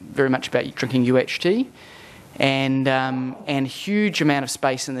was very much about drinking UHT, and huge amount of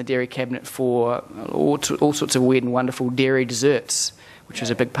space in the dairy cabinet for all sorts of weird and wonderful dairy desserts, which was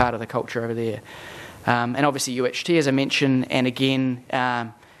a big part of the culture over there. And obviously UHT, as I mentioned, and again,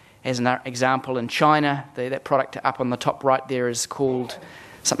 as an example, in China, that product up on the top right there is called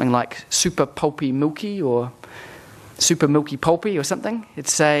something like super pulpy milky or super milky pulpy or something.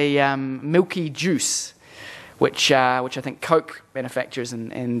 It's a milky juice, which I think Coke manufactures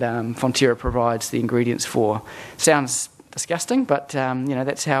and Fonterra provides the ingredients for. Sounds disgusting, but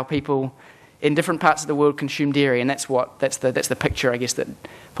that's how people in different parts of the world consume dairy, and that's the picture, I guess, that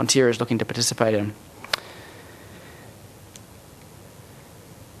Fonterra is looking to participate in.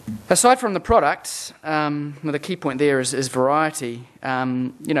 Aside from the products, the key point there is variety.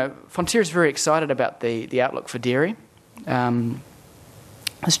 Fonterra is very excited about the outlook for dairy.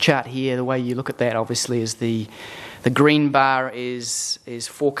 This chart here, the way you look at that, obviously, is the green bar is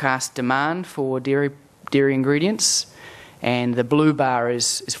forecast demand for dairy ingredients, and the blue bar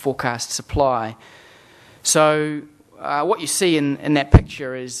is forecast supply. So what you see in that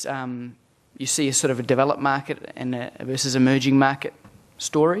picture is you see a sort of a developed market versus emerging market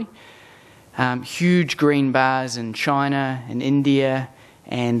story. Huge green bars in China, in India,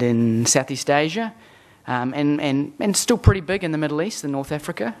 and in Southeast Asia, and still pretty big in the Middle East and North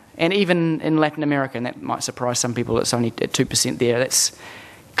Africa, and even in Latin America, and that might surprise some people. It's only at 2% there. That's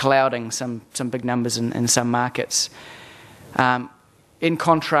clouding some big numbers in some markets. in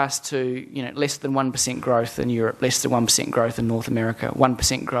contrast to less than 1% growth in Europe, less than 1% growth in North America,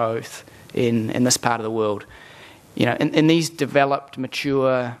 1% growth in this part of the world. In these developed,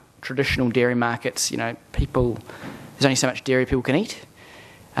 mature, traditional dairy markets, there's only so much dairy people can eat,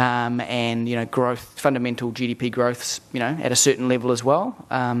 and growth, fundamental GDP growth's at a certain level as well.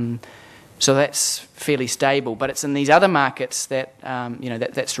 So that's fairly stable. But it's in these other markets that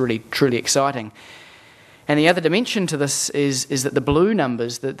that's really truly exciting. And the other dimension to this is that the blue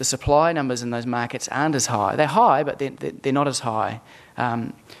numbers, the supply numbers in those markets aren't as high. They're high, but they're not as high.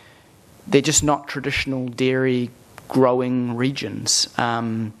 They're just not traditional dairy growing regions.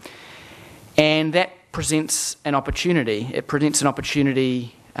 And that presents an opportunity. It presents an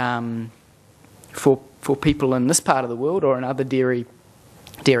opportunity for people in this part of the world or in other dairy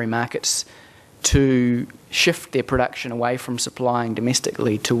markets to shift their production away from supplying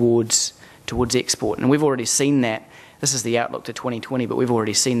domestically towards export. And we've already seen that. This is the outlook to 2020, but we've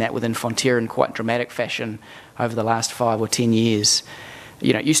already seen that within Fonterra in quite dramatic fashion over the last 5 or 10 years.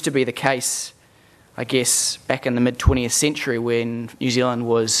 It used to be the case, I guess, back in the mid-20th century when New Zealand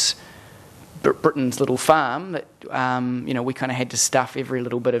was Britain's little farm, that we kind of had to stuff every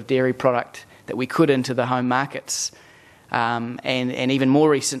little bit of dairy product that we could into the home markets. And even more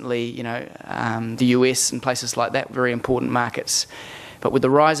recently, the US and places like that, very important markets. But with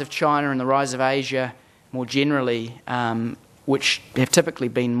the rise of China and the rise of Asia more generally, which have typically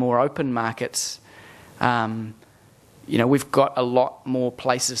been more open markets, we've got a lot more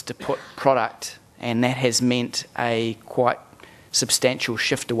places to put product, and that has meant a quite substantial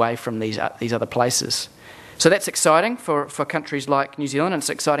shift away from these other places. So that's exciting for countries like New Zealand, and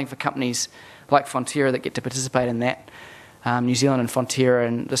it's exciting for companies like Fonterra that get to participate in that. New Zealand and Fonterra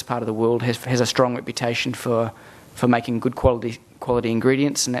in this part of the world has a strong reputation for making good quality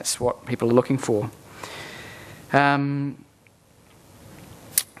ingredients, and that's what people are looking for.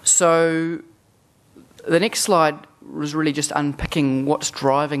 So the next slide was really just unpicking what's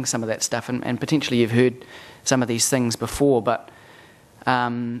driving some of that stuff, and potentially you've heard some of these things before, but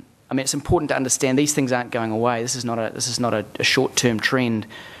it's important to understand these things aren't going away. This is not a short-term trend.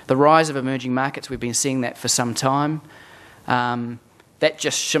 The rise of emerging markets, we've been seeing that for some time. That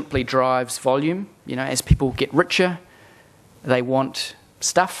just simply drives volume. As people get richer, they want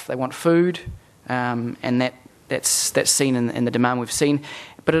stuff, they want food, and that's seen in the demand we've seen.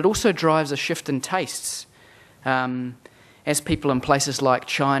 But it also drives a shift in tastes. As people in places like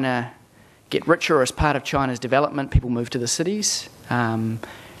China get richer, or as part of China's development, people move to the cities, and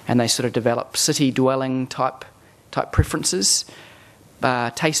they sort of develop city-dwelling type preferences.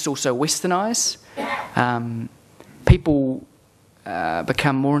 Tastes also westernise. People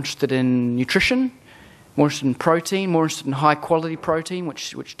become more interested in nutrition, more interested in protein, more interested in high-quality protein,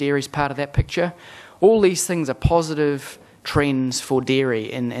 which dairy is part of that picture. All these things are positive trends for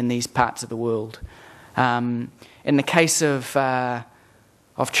dairy in these parts of the world. In the case of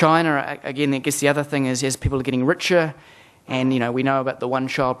China, again, I guess the other thing is as people are getting richer, and we know about the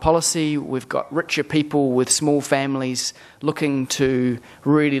one-child policy, we've got richer people with small families looking to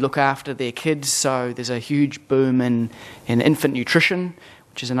really look after their kids, so there's a huge boom in infant nutrition,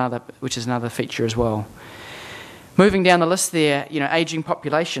 which is another feature as well. Moving down the list there, ageing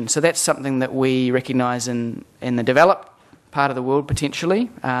population. So that's something that we recognise in the developed part of the world potentially,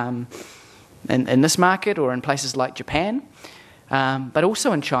 in this market or in places like Japan. But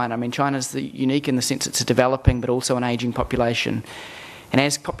also in China. China's unique in the sense it's a developing but also an ageing population. And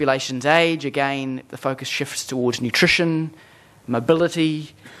as populations age, again, the focus shifts towards nutrition,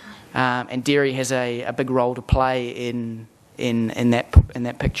 mobility, and dairy has a big role to play in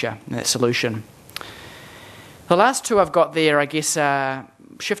that picture, in that solution. The last two I've got there, I guess, are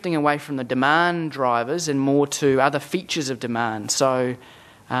shifting away from the demand drivers and more to other features of demand. So,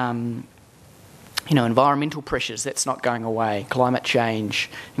 environmental pressures, that's not going away. Climate change,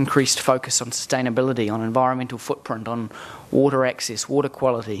 increased focus on sustainability, on environmental footprint, on water access, water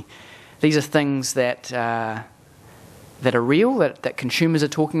quality. These are things that are real, that consumers are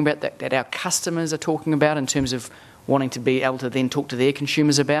talking about, that our customers are talking about in terms of wanting to be able to then talk to their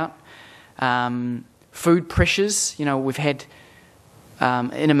consumers about. Food pressures, we've had,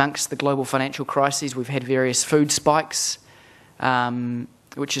 in amongst the global financial crises, we've had various food spikes,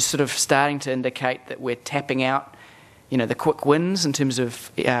 which is sort of starting to indicate that we're tapping out, the quick wins in terms of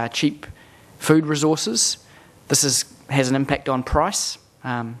cheap food resources. This has an impact on price.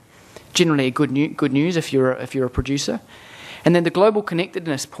 Generally, a good news if you're a producer. And then the global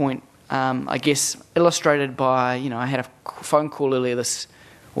connectedness point, I guess, illustrated by, I had a phone call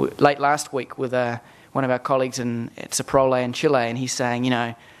late last week with one of our colleagues at Saprole in Chile, and he's saying,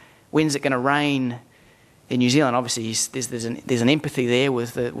 when's it going to rain in New Zealand, obviously, there's an empathy there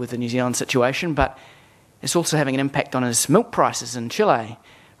with the New Zealand situation, but it's also having an impact on his milk prices in Chile,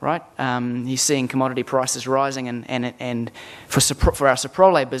 right? He's seeing commodity prices rising, and for our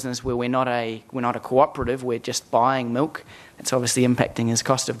Soprole business, where we're not a cooperative, we're just buying milk. It's obviously impacting his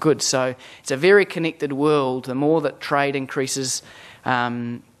cost of goods. So it's a very connected world. The more that trade increases,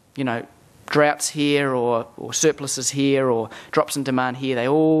 droughts here or surpluses here or drops in demand here, they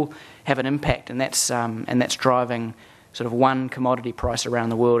all have an impact, and that's driving sort of one commodity price around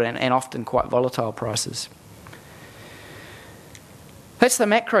the world, and often quite volatile prices. That's the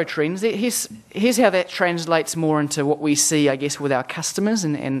macro trends. Here's how that translates more into what we see, I guess, with our customers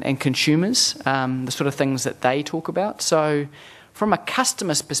and consumers, the sort of things that they talk about. So from a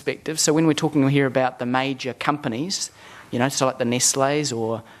customer's perspective, so when we're talking here about the major companies, so like the Nestle's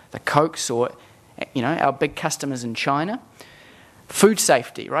or the Cokes or, our big customers in China, food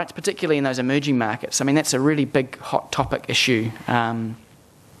safety, right, particularly in those emerging markets. I mean, that's a really big, hot topic issue. There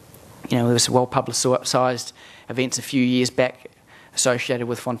was well-publicised events a few years back associated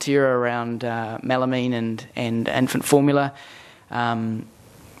with Fonterra around melamine and infant formula.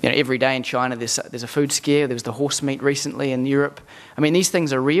 Every day in China there's a food scare. There was the horse meat recently in Europe. I mean, these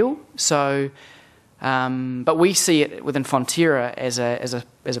things are real. So, but we see it within Fonterra as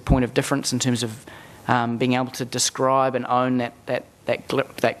a point of difference in terms of being able to describe and own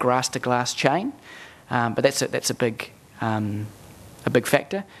that grass to glass chain. But that's a big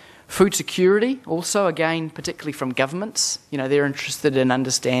factor. Food security also, again, particularly from governments. They're interested in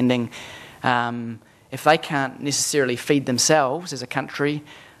understanding if they can't necessarily feed themselves as a country,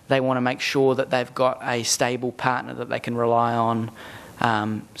 they want to make sure that they've got a stable partner that they can rely on.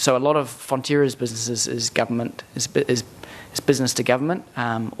 So a lot of Fonterra's businesses is business to government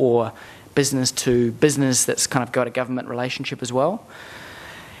or business to business that's kind of got a government relationship as well.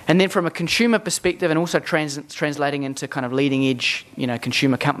 And then from a consumer perspective, and also translating into kind of leading edge,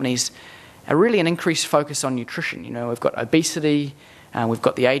 consumer companies, really an increased focus on nutrition. We've got obesity, we've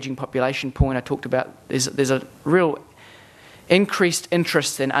got the ageing population point I talked about. There's a real increased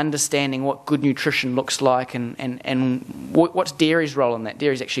interest in understanding what good nutrition looks like and what's dairy's role in that.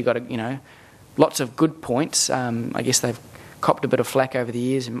 Dairy's actually got lots of good points. I guess they've copped a bit of flack over the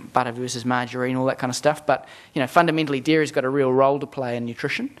years, butter versus margarine, all that kind of stuff. But fundamentally, dairy's got a real role to play in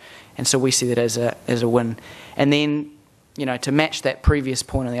nutrition, and so we see that as a win. And then, to match that previous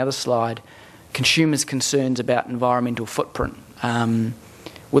point on the other slide, consumers' concerns about environmental footprint.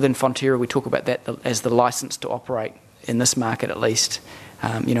 Within Fonterra, we talk about that as the license to operate in this market, at least.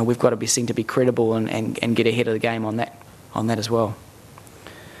 We've got to be seen to be credible and get ahead of the game on that as well.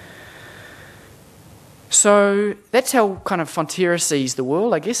 So that's how kind of Fonterra sees the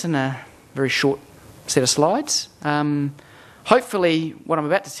world, I guess, in a very short set of slides. Hopefully what I'm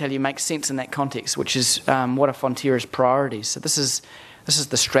about to tell you makes sense in that context, which is what are Fonterra's priorities. So this is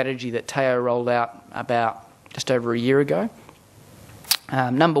the strategy that Teo rolled out about just over a year ago.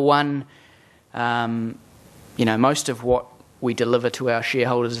 Number one, most of what we deliver to our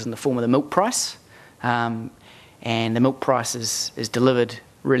shareholders is in the form of the milk price, and the milk price is delivered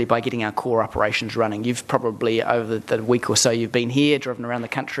really by getting our core operations running. You've probably, over the week or so you've been here, driven around the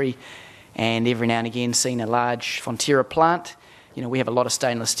country, and every now and again seen a large Fonterra plant. We have a lot of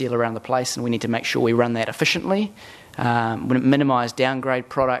stainless steel around the place, and we need to make sure we run that efficiently, minimise downgrade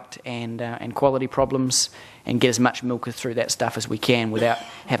product and quality problems, and get as much milk through that stuff as we can without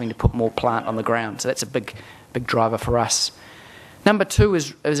having to put more plant on the ground. So that's a big driver for us. Number two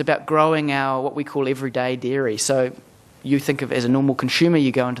is about growing our what we call everyday dairy. So you think of as a normal consumer,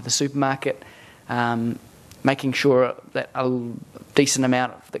 you go into the supermarket, making sure that a decent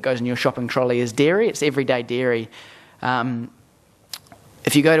amount that goes in your shopping trolley is dairy. It's everyday dairy.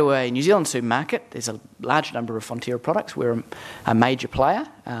 If you go to a New Zealand supermarket, there's a large number of Fonterra products. We're a major player,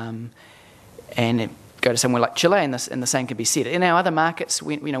 and go to somewhere like Chile, and the same can be said. In our other markets,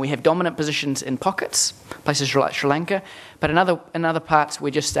 we have dominant positions in pockets, places like Sri Lanka, but in other parts,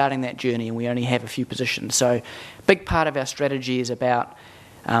 we're just starting that journey, and we only have a few positions. So a big part of our strategy is about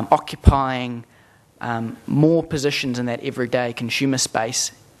occupying more positions in that everyday consumer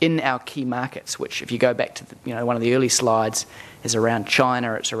space in our key markets, which, if you go back to one of the early slides, is around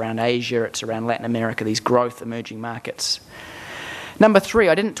China, it's around Asia, it's around Latin America, these growth emerging markets. Number three,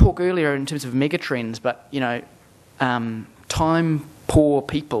 I didn't talk earlier in terms of megatrends, but time poor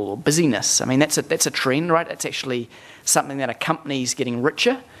people or busyness. I mean, that's a trend, right? It's actually something that accompanies getting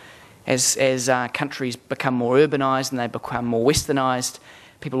richer as countries become more urbanised and they become more westernised.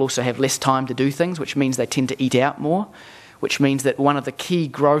 People also have less time to do things, which means they tend to eat out more, which means that one of the key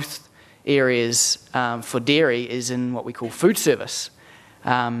growth areas for dairy is in what we call food service.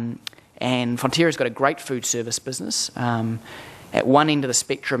 And And Fonterra's got a great food service business. At one end of the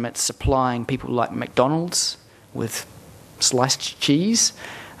spectrum, it's supplying people like McDonald's with sliced cheese.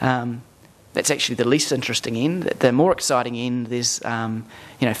 That's actually the least interesting end. The more exciting end, there's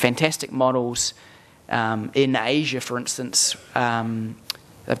fantastic models in Asia, for instance.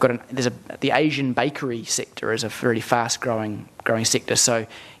 They've got the Asian bakery sector is a very fast-growing sector. So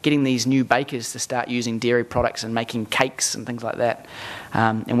getting these new bakers to start using dairy products and making cakes and things like that.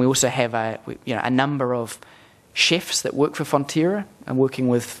 And we also have a number of chefs that work for Fonterra and working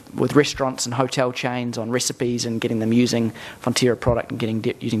with restaurants and hotel chains on recipes and getting them using Fonterra product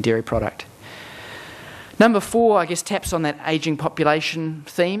and using dairy product. Number 4, I guess, taps on that ageing population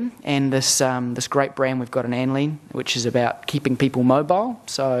theme, and this great brand we've got in Anlene, which is about keeping people mobile.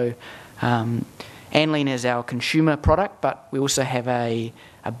 So Anlene is our consumer product, but we also have a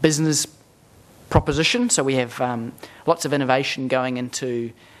business proposition. So we have lots of innovation going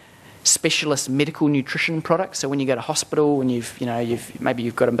into specialist medical nutrition products. So when you go to hospital and maybe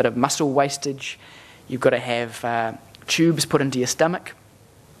you've got a bit of muscle wastage, you've got to have tubes put into your stomach.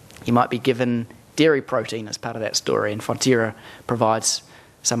 You might be given dairy protein as part of that story, and Fonterra provides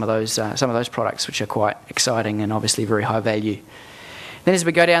some of those products, which are quite exciting and obviously very high value. Then as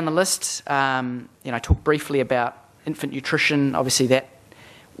we go down the list, I talked briefly about infant nutrition. Obviously that,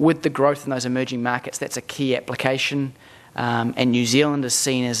 with the growth in those emerging markets, that's a key application, and New Zealand is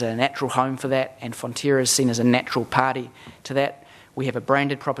seen as a natural home for that, and Fonterra is seen as a natural party to that. We have a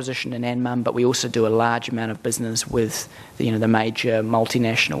branded proposition in Anmum, but we also do a large amount of business with the major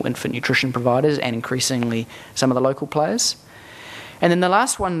multinational infant nutrition providers and increasingly some of the local players. And then the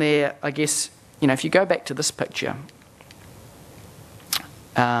last one there, I guess, if you go back to this picture,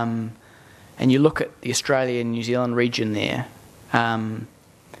 and you look at the Australia and New Zealand region there, and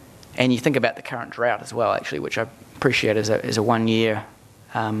you think about the current drought as well, actually, which I appreciate as a one-year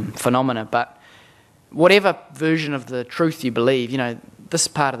phenomena, but whatever version of the truth you believe, this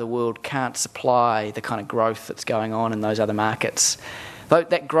part of the world can't supply the kind of growth that's going on in those other markets. Though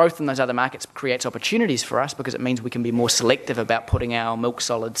that growth in those other markets creates opportunities for us because it means we can be more selective about putting our milk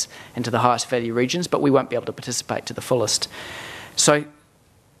solids into the highest value regions, but we won't be able to participate to the fullest. So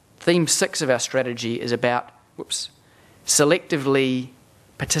theme 6 of our strategy is about selectively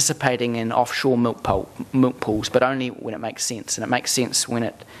participating in offshore milk pools, but only when it makes sense. And it makes sense when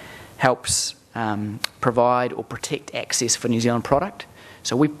it helps provide or protect access for New Zealand product.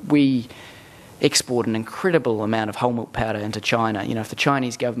 So we export an incredible amount of whole milk powder into China. If the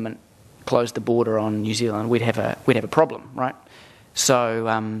Chinese government closed the border on New Zealand, we'd have a problem, right? So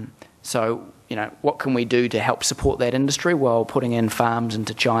what can we do to help support that industry while putting in farms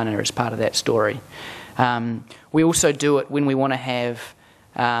into China as part of that story? We also do it when we want to have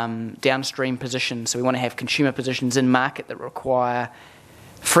downstream positions. So we want to have consumer positions in market that require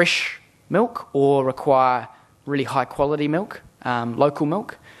fresh milk or require really high quality milk, local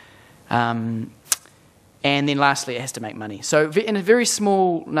milk. And then lastly, it has to make money. So in a very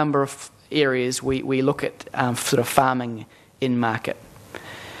small number of areas, we look at sort of farming in market.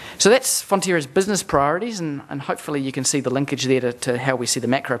 So that's Fonterra's business priorities, and hopefully you can see the linkage there to how we see the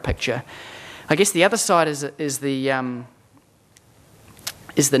macro picture. I guess the other side is the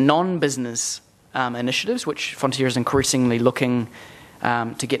non-business initiatives, which Fonterra is increasingly looking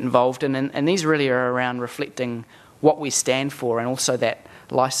to get involved in, and these really are around reflecting what we stand for and also that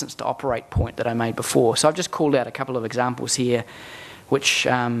license to operate point that I made before. So I've just called out a couple of examples here which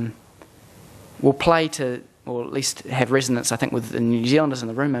will play to, or at least have resonance, I think, with the New Zealanders in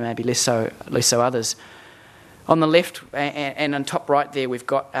the room, and maybe less so others. On the left and on top right there, we've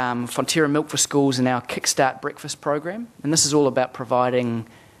got Fonterra Milk for Schools and our Kickstart breakfast program, and this is all about providing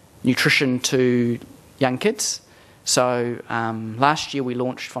nutrition to young kids. So last year we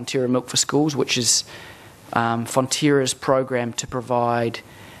launched Fonterra Milk for Schools, which is Fonterra's program to provide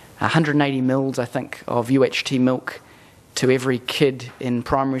 180 mils, I think, of UHT milk to every kid in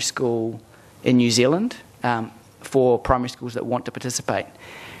primary school in New Zealand for primary schools that want to participate.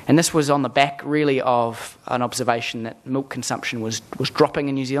 And this was on the back, really, of an observation that milk consumption was dropping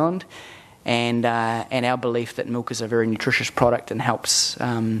in New Zealand, and our belief that milk is a very nutritious product and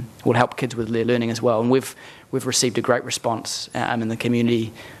will help kids with their learning as well. And we've received a great response in the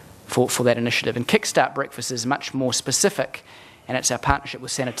community for that initiative. And Kickstart Breakfast is much more specific, and it's our partnership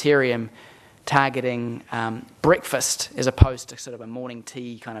with Sanitarium targeting breakfast as opposed to sort of a morning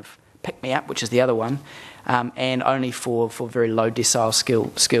tea kind of pick-me-up, which is the other one, and only for very low decile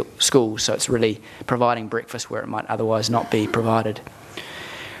schools. So it's really providing breakfast where it might otherwise not be provided.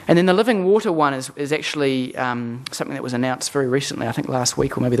 And then the living water one is actually something that was announced very recently, I think last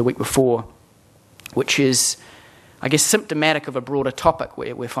week or maybe the week before, which is I guess, symptomatic of a broader topic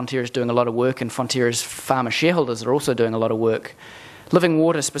where Fonterra is doing a lot of work and Fonterra's farmer shareholders are also doing a lot of work. Living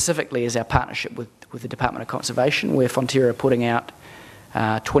Water specifically is our partnership with the Department of Conservation, where Fonterra are putting out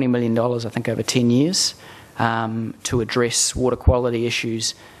 $20 million, I think, over 10 years to address water quality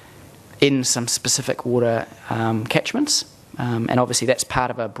issues in some specific water catchments. And obviously that's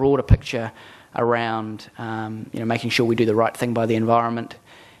part of a broader picture around making sure we do the right thing by the environment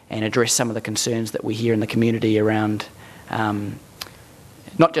and address some of the concerns that we hear in the community around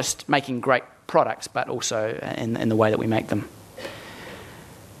not just making great products, but also in the way that we make them.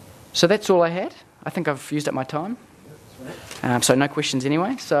 So that's all I had. I think I've used up my time. So no questions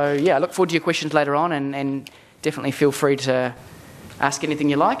anyway. So yeah, I look forward to your questions later on, and definitely feel free to ask anything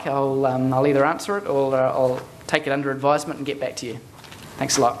you like. I'll either answer it or I'll take it under advisement and get back to you.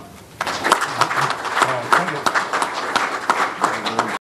 Thanks a lot. Thank you.